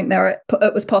I didn't think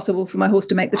it was possible for my horse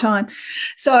to make the time.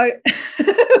 So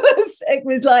it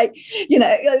was like,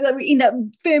 we end up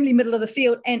firmly middle of the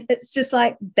field, and it's just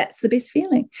like, that's the best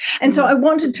feeling. And so I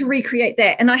wanted to recreate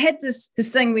that. And I had this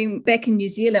thing back in New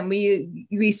Zealand, we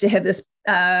used to have this,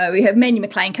 we have Manu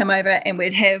McLean come over, and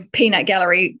we'd have peanut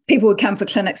gallery. People would come for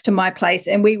clinics to my place,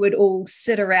 and we would all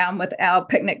sit around with our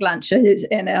picnic lunches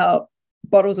and our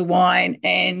bottles of wine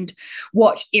and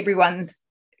watch everyone's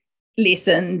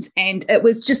lessons. And it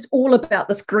was just all about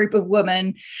this group of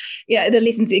women. The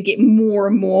lessons would get more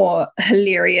and more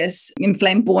hilarious and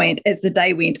flamboyant as the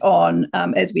day went on,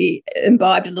 as we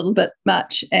imbibed a little bit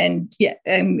much. And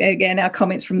again, our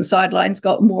comments from the sidelines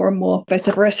got more and more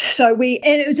vociferous. So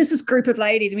it was just this group of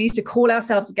ladies, and we used to call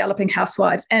ourselves the Galloping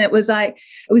Housewives. And it was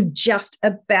just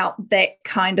about that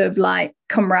kind of like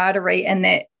camaraderie and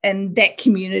that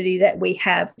community that we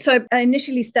have. So I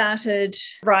initially started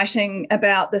writing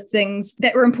about the things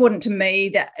that were important to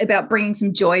me, about bringing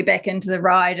some joy back into the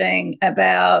riding,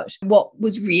 about what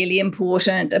was really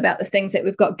important, about the things that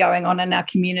we've got going on in our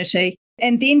community.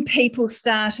 And then people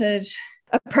started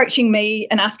approaching me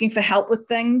and asking for help with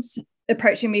things,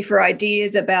 approaching me for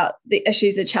ideas about the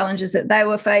issues and challenges that they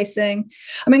were facing.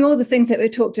 I mean, all the things that we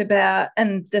talked about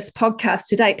in this podcast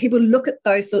today, people look at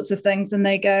those sorts of things and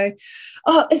they go,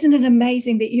 oh, isn't it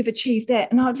amazing that you've achieved that?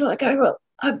 And I was like, well,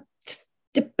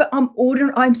 I'm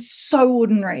ordinary. I'm so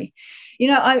ordinary.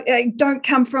 I don't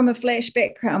come from a flash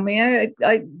background.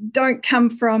 I don't come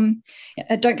from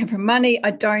money.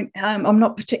 I'm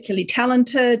not particularly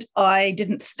talented. I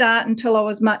didn't start until I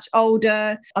was much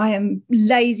older. I am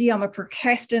lazy. I'm a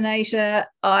procrastinator.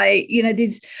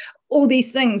 There's all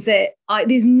these things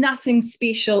there's nothing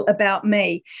special about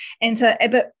me. And so,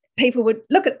 but people would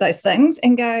look at those things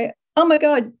and go, oh my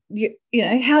God,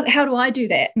 how do I do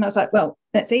that? And I was like, well,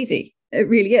 that's easy. It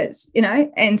really is,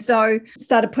 And so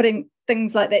started putting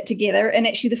things like that together. And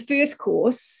actually the first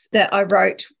course that I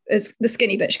wrote is the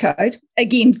Skinny Bitch Code.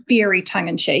 Again, very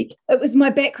tongue-in-cheek. It was my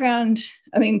background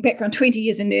 20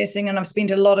 years in nursing, and I've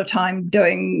spent a lot of time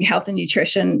doing health and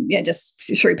nutrition, just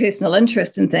through personal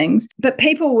interest and things. But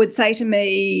people would say to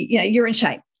me, you're in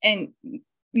shape, and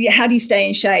how do you stay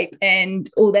in shape and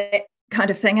all that kind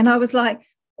of thing. And I was like,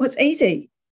 well, it's easy.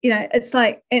 It's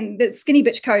like, and the Skinny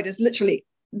Bitch Code is literally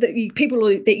people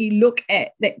that you look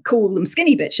at that call them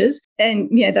skinny bitches, and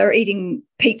they're eating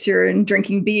pizza and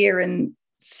drinking beer and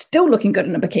still looking good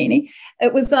in a bikini.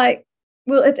 It was like,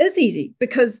 well, it is easy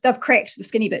because they've cracked the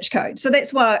Skinny Bitch Code. So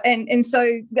that's why, and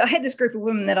so I had this group of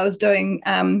women that I was doing,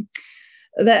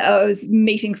 that I was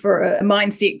meeting for a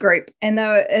mindset group, and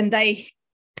they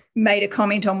made a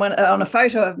comment on a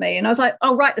photo of me, and I was like,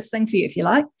 I'll write this thing for you if you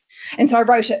like. And so I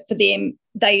wrote it for them.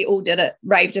 They all did it,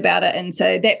 raved about it. And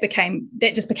so that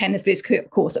just became the first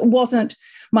course. It wasn't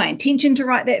my intention to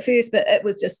write that first, but it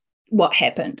was just what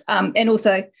happened. And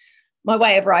also my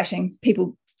way of writing,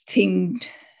 people tend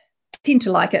to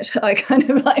like it. I kind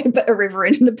of like a bit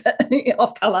irreverent and a bit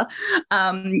off color,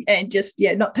 and just,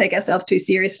 not take ourselves too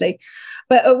seriously.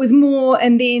 But it was more,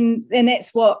 and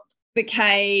that's what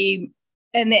became,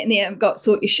 and then I've got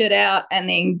Sort Your Shit Out and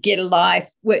then Get a Life,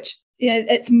 which,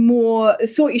 it's more,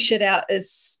 Sort Your Shit Out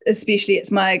is, especially, it's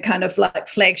my kind of like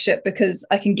flagship because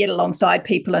I can get alongside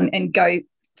people and go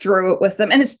through it with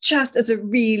them. And it's a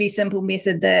really simple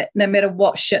method that no matter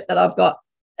what shit that I've got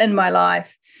in my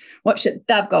life, what shit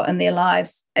they've got in their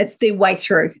lives, it's their way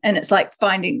through. And it's like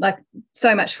finding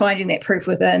that proof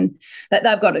within that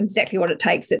they've got exactly what it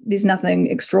takes, that there's nothing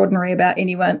extraordinary about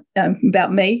anyone,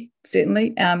 about me,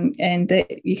 certainly, and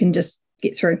that you can just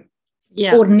get through.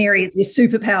 Yeah. Ordinary is your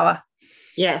superpower.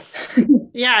 Yes.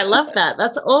 Yeah, I love that.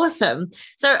 That's awesome.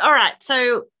 So, all right.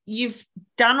 So you've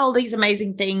done all these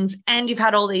amazing things and you've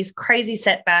had all these crazy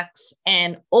setbacks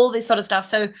and all this sort of stuff.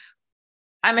 So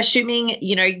I'm assuming,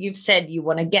 you've said you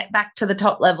want to get back to the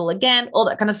top level again, all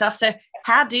that kind of stuff. So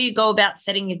how do you go about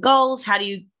setting your goals? How do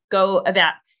you go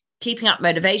about keeping up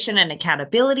motivation and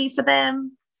accountability for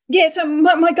them? Yeah, so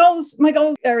my goals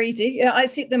are easy. I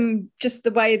set them just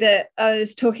the way that I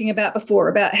was talking about before,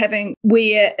 about having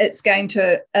where it's going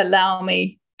to allow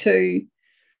me to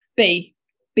be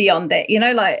beyond that,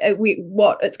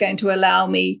 what it's going to allow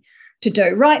me to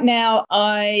do. Right now,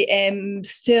 I am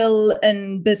still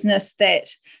in business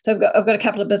so I've got a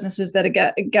couple of businesses that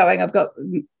are going. I've got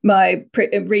my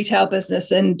retail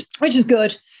business, and which is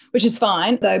good, which is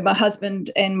fine. Though my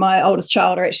husband and my oldest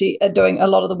child are doing a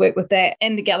lot of the work with that,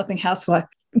 and the Galloping Housewife.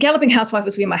 Galloping Housewife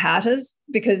is where my heart is,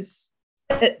 because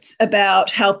it's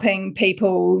about helping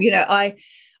people.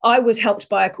 I was helped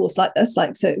by a course like this,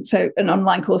 so an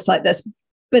online course like this,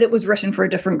 but it was written for a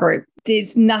different group.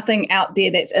 There's nothing out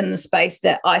there that's in the space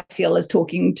that I feel is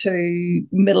talking to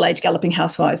middle-aged galloping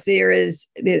housewives.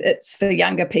 It's for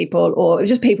younger people, or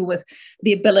just people with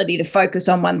the ability to focus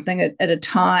on one thing at a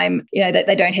time, that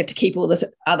they don't have to keep all this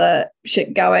other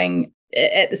shit going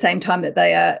at the same time that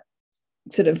they are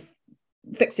sort of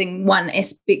fixing one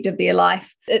aspect of their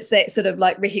life. It's that sort of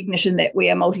like recognition that we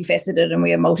are multifaceted and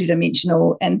we are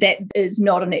multidimensional, and that is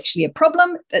not actually a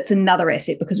problem. It's another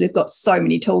asset, because we've got so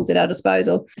many tools at our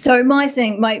disposal. So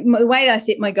the way I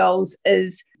set my goals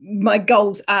is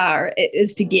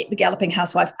to get the Galloping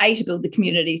Housewife, to build the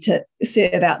community to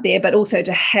serve out there, but also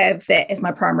to have that as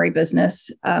my primary business.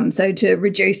 So to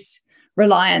reduce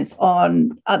reliance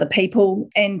on other people,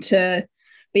 and to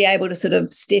be able to sort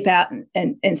of step out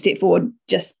and step forward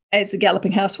just as the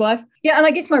Galloping Housewife. Yeah, and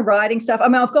I guess my riding stuff. I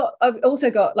mean, I've also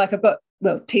got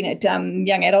teenage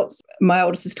young adults. My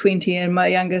oldest is 20 and my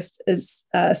youngest is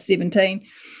 17.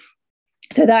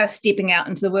 So they're stepping out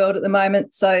into the world at the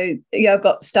moment. So I've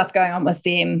got stuff going on with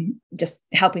them, just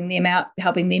helping them out,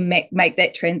 helping them make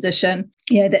that transition.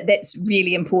 That's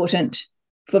really important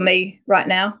for me right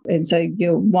now. And so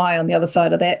why on the other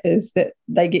side of that is that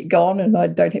they get gone and I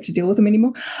don't have to deal with them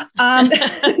anymore.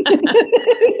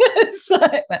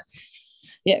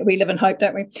 Yeah, we live in hope,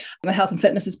 don't we? My health and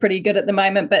fitness is pretty good at the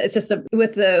moment, but it's just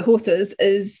with the horses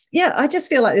I just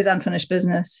feel like there's unfinished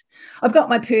business. I've got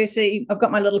my Percy, I've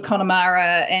got my little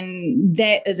Connemara, and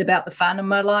that is about the fun in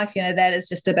my life. That is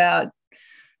just about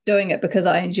doing it because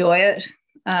I enjoy it.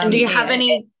 And do you have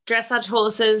any dressage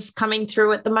horses coming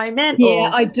through at the moment?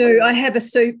 Yeah, I do. I have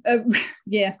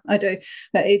yeah, I do.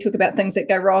 But you talk about things that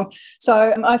go wrong.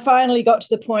 So I finally got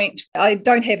to the point, I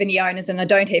don't have any owners and I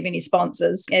don't have any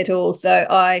sponsors at all. So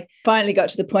I finally got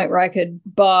to the point where I could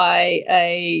buy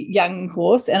a young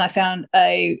horse, and I found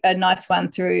a nice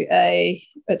one through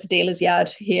it's a dealer's yard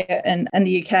here in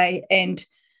the UK. And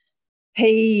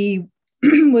he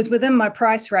was within my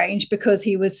price range because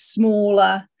he was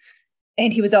smaller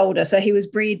and he was older. So he was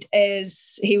bred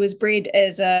as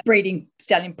a breeding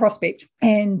stallion prospect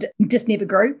and just never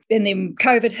grew. And then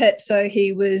COVID hit, so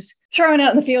he was thrown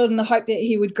out in the field in the hope that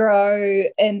he would grow,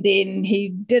 and then he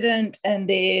didn't, and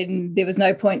then there was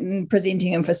no point in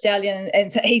presenting him for stallion.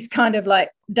 And so he's kind of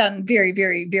like done very,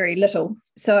 very, very little.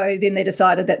 So then they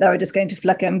decided that they were just going to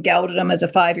flick him, gelded him as a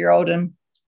 5-year-old and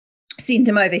send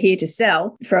him over here to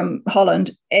sell from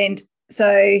Holland. And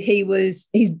so he's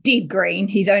dead green.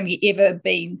 He's only ever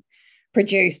been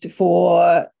produced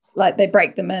for, like, they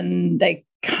break them and they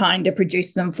kind of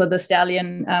produce them for the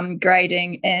stallion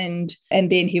grading, and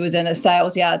then he was in a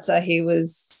sales yard, so he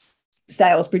was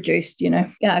sales produced,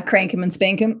 crank him and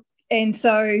spank him. And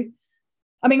so,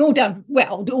 I mean, all done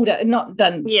well, not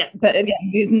done, yeah, but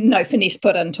there's no finesse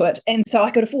put into it. And so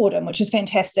I could afford him, which is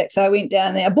fantastic. So I went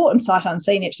down there. I bought him sight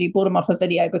unseen, actually, bought him off a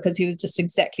video because he was just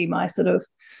exactly my sort of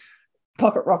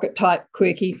pocket rocket type,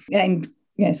 quirky and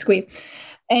square.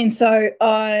 And so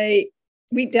I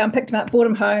went down, picked him up, brought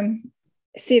him home,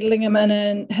 settling him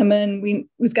in. We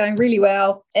was going really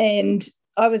well. And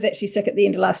I was actually sick at the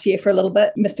end of last year for a little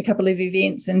bit, missed a couple of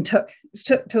events and took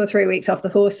 2 or 3 weeks off the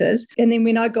horses. And then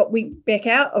when I went back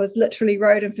out, I was literally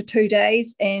rode him for 2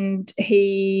 days and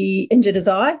he injured his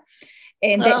eye,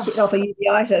 and that set off a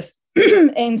uveitis.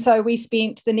 And so we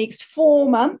spent the next 4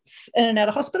 months in and out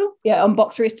of hospital, on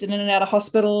box rest and in and out of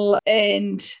hospital,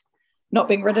 and not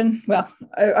being ridden. Well,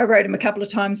 I rode him a couple of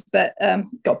times, but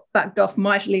got bucked off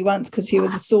mightily once because he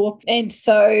was a sore. And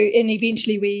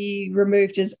eventually we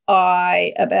removed his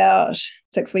eye about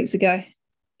 6 weeks ago,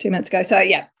 2 months ago.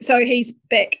 So he's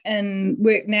back in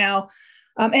work now.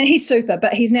 And he's super,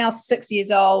 but he's now 6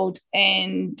 years old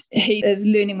and he is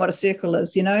learning what a circle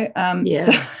is,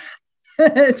 Yeah.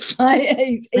 It's like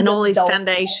he's and all these dog.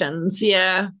 foundations.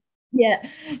 Yeah. Yeah.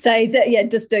 So he's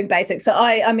just doing basics. So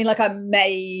I mean, like I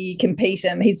may compete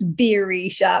him. He's very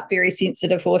sharp, very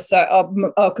sensitive horse. So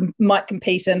might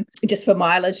compete him just for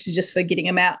mileage, just for getting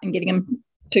him out and getting him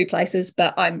 2 places.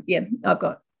 But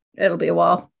it'll be a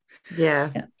while.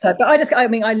 Yeah. So, but I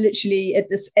literally at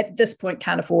this point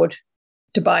can't afford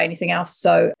to buy anything else.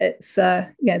 So it's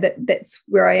that's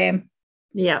where I am.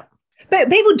 Yeah. But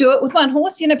people do it with one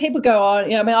horse, people go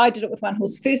on, I did it with one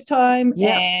horse first time,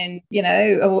 and,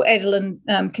 Adeline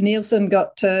Knielsen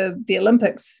got to the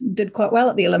Olympics, did quite well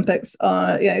at the Olympics,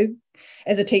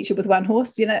 as a teacher with one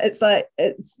horse. It's like,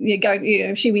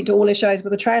 she went to all her shows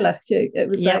with a trailer. It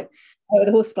was like,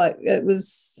 the horse bloke, it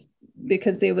was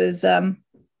because there was,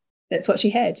 that's what she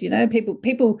had,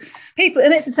 people,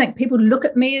 and that's the thing, people look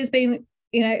at me as being,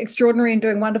 extraordinary and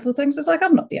doing wonderful things. It's like,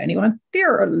 I'm not the only one.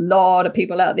 There are a lot of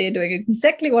people out there doing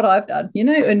exactly what I've done,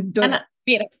 and doing it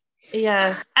better.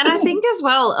 Yeah. And I think as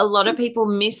well, a lot of people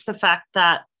miss the fact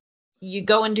that you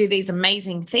go and do these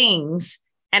amazing things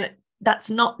and that's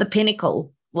not the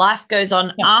pinnacle. Life goes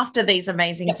on after these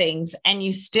amazing things, and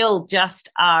you still just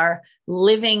are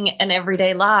living an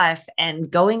everyday life and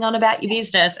going on about your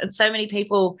business. And so many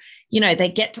people, they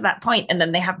get to that point and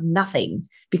then they have nothing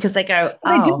because they go,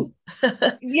 oh.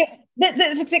 Yeah,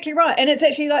 that's exactly right. And it's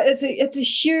actually like, it's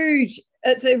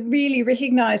a really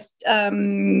recognized,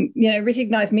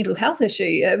 recognized mental health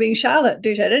issue. I mean, Charlotte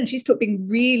Dujardin, she's being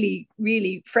really,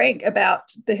 really frank about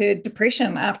her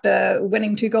depression after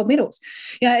winning 2 gold medals.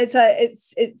 It's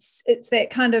that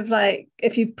kind of like,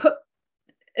 if you put,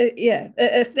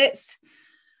 if that's,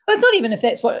 well, it's not even if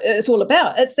that's what it's all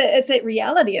about. It's that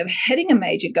reality of hitting a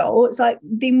major goal. It's like,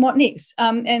 then what next?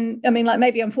 And I mean, like,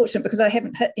 maybe I'm fortunate because I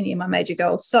haven't hit any of my major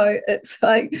goals. So it's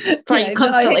like, you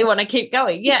constantly want to keep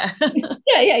going. Yeah.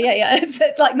 yeah.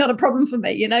 It's like not a problem for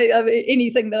me.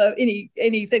 Anything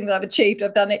that I've achieved,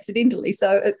 I've done accidentally.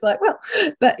 So it's like, well,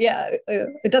 but yeah,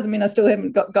 it doesn't mean I still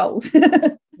haven't got goals.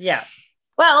 Yeah.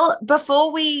 Well,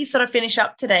 before we sort of finish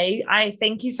up today, I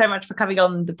thank you so much for coming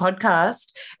on the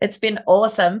podcast. It's been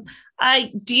awesome.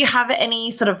 Do you have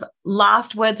any sort of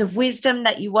last words of wisdom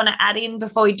that you want to add in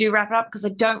before we do wrap it up? Because I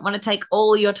don't want to take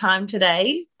all your time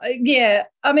today. Yeah.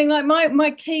 I mean, like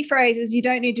my key phrase is you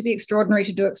don't need to be extraordinary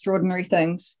to do extraordinary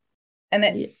things. And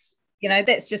that's,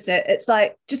 that's just it. It's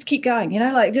like, just keep going,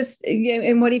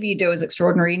 and whatever you do is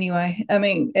extraordinary anyway. I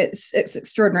mean, it's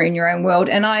extraordinary in your own world.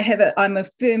 And I'm a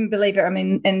firm believer. I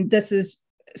mean, and this is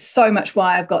so much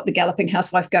why I've got the Galloping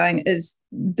Housewife going, is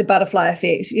the butterfly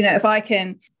effect. If I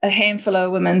can, a handful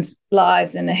of women's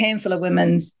lives and a handful of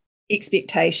women's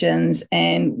expectations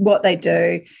and what they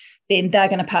do, then they're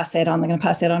going to pass that on. They're going to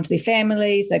pass that on to their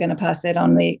families. They're going to pass that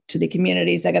on to their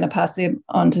communities. They're going to pass them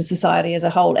on to society as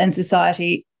a whole. And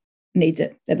society needs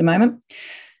it at the moment.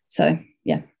 So,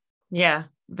 yeah. Yeah,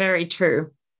 very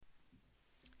true.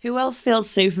 Who else feels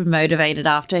super motivated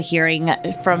after hearing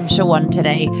from Shiwon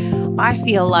today? I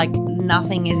feel like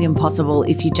nothing is impossible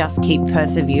if you just keep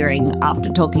persevering after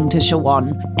talking to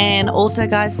Shiwon. And also,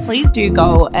 guys, please do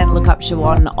go and look up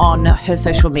Shiwon on her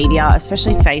social media,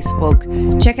 especially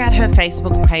Facebook. Check out her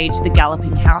Facebook page, The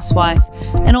Galloping Housewife.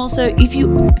 And also, if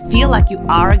you feel like you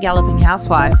are a Galloping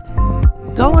Housewife,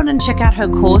 go on and check out her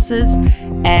courses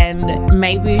and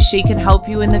maybe she can help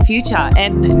you in the future.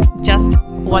 And just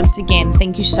once again,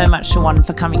 thank you so much, Shiwon,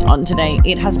 for coming on today.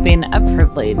 It has been a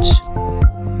privilege.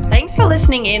 Thanks for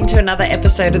listening in to another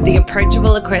episode of the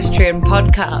Approachable Equestrian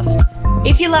podcast.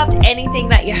 If you loved anything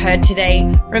that you heard today,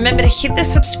 remember to hit the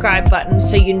subscribe button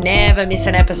so you never miss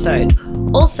an episode.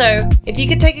 Also, if you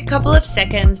could take a couple of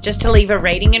seconds just to leave a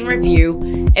rating and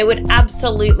review, it would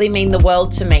absolutely mean the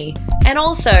world to me. And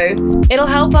also, it'll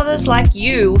help others like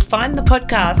you find the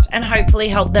podcast and hopefully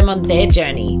help them on their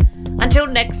journey. Until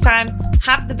next time,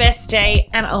 have the best day,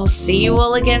 and I'll see you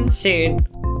all again soon.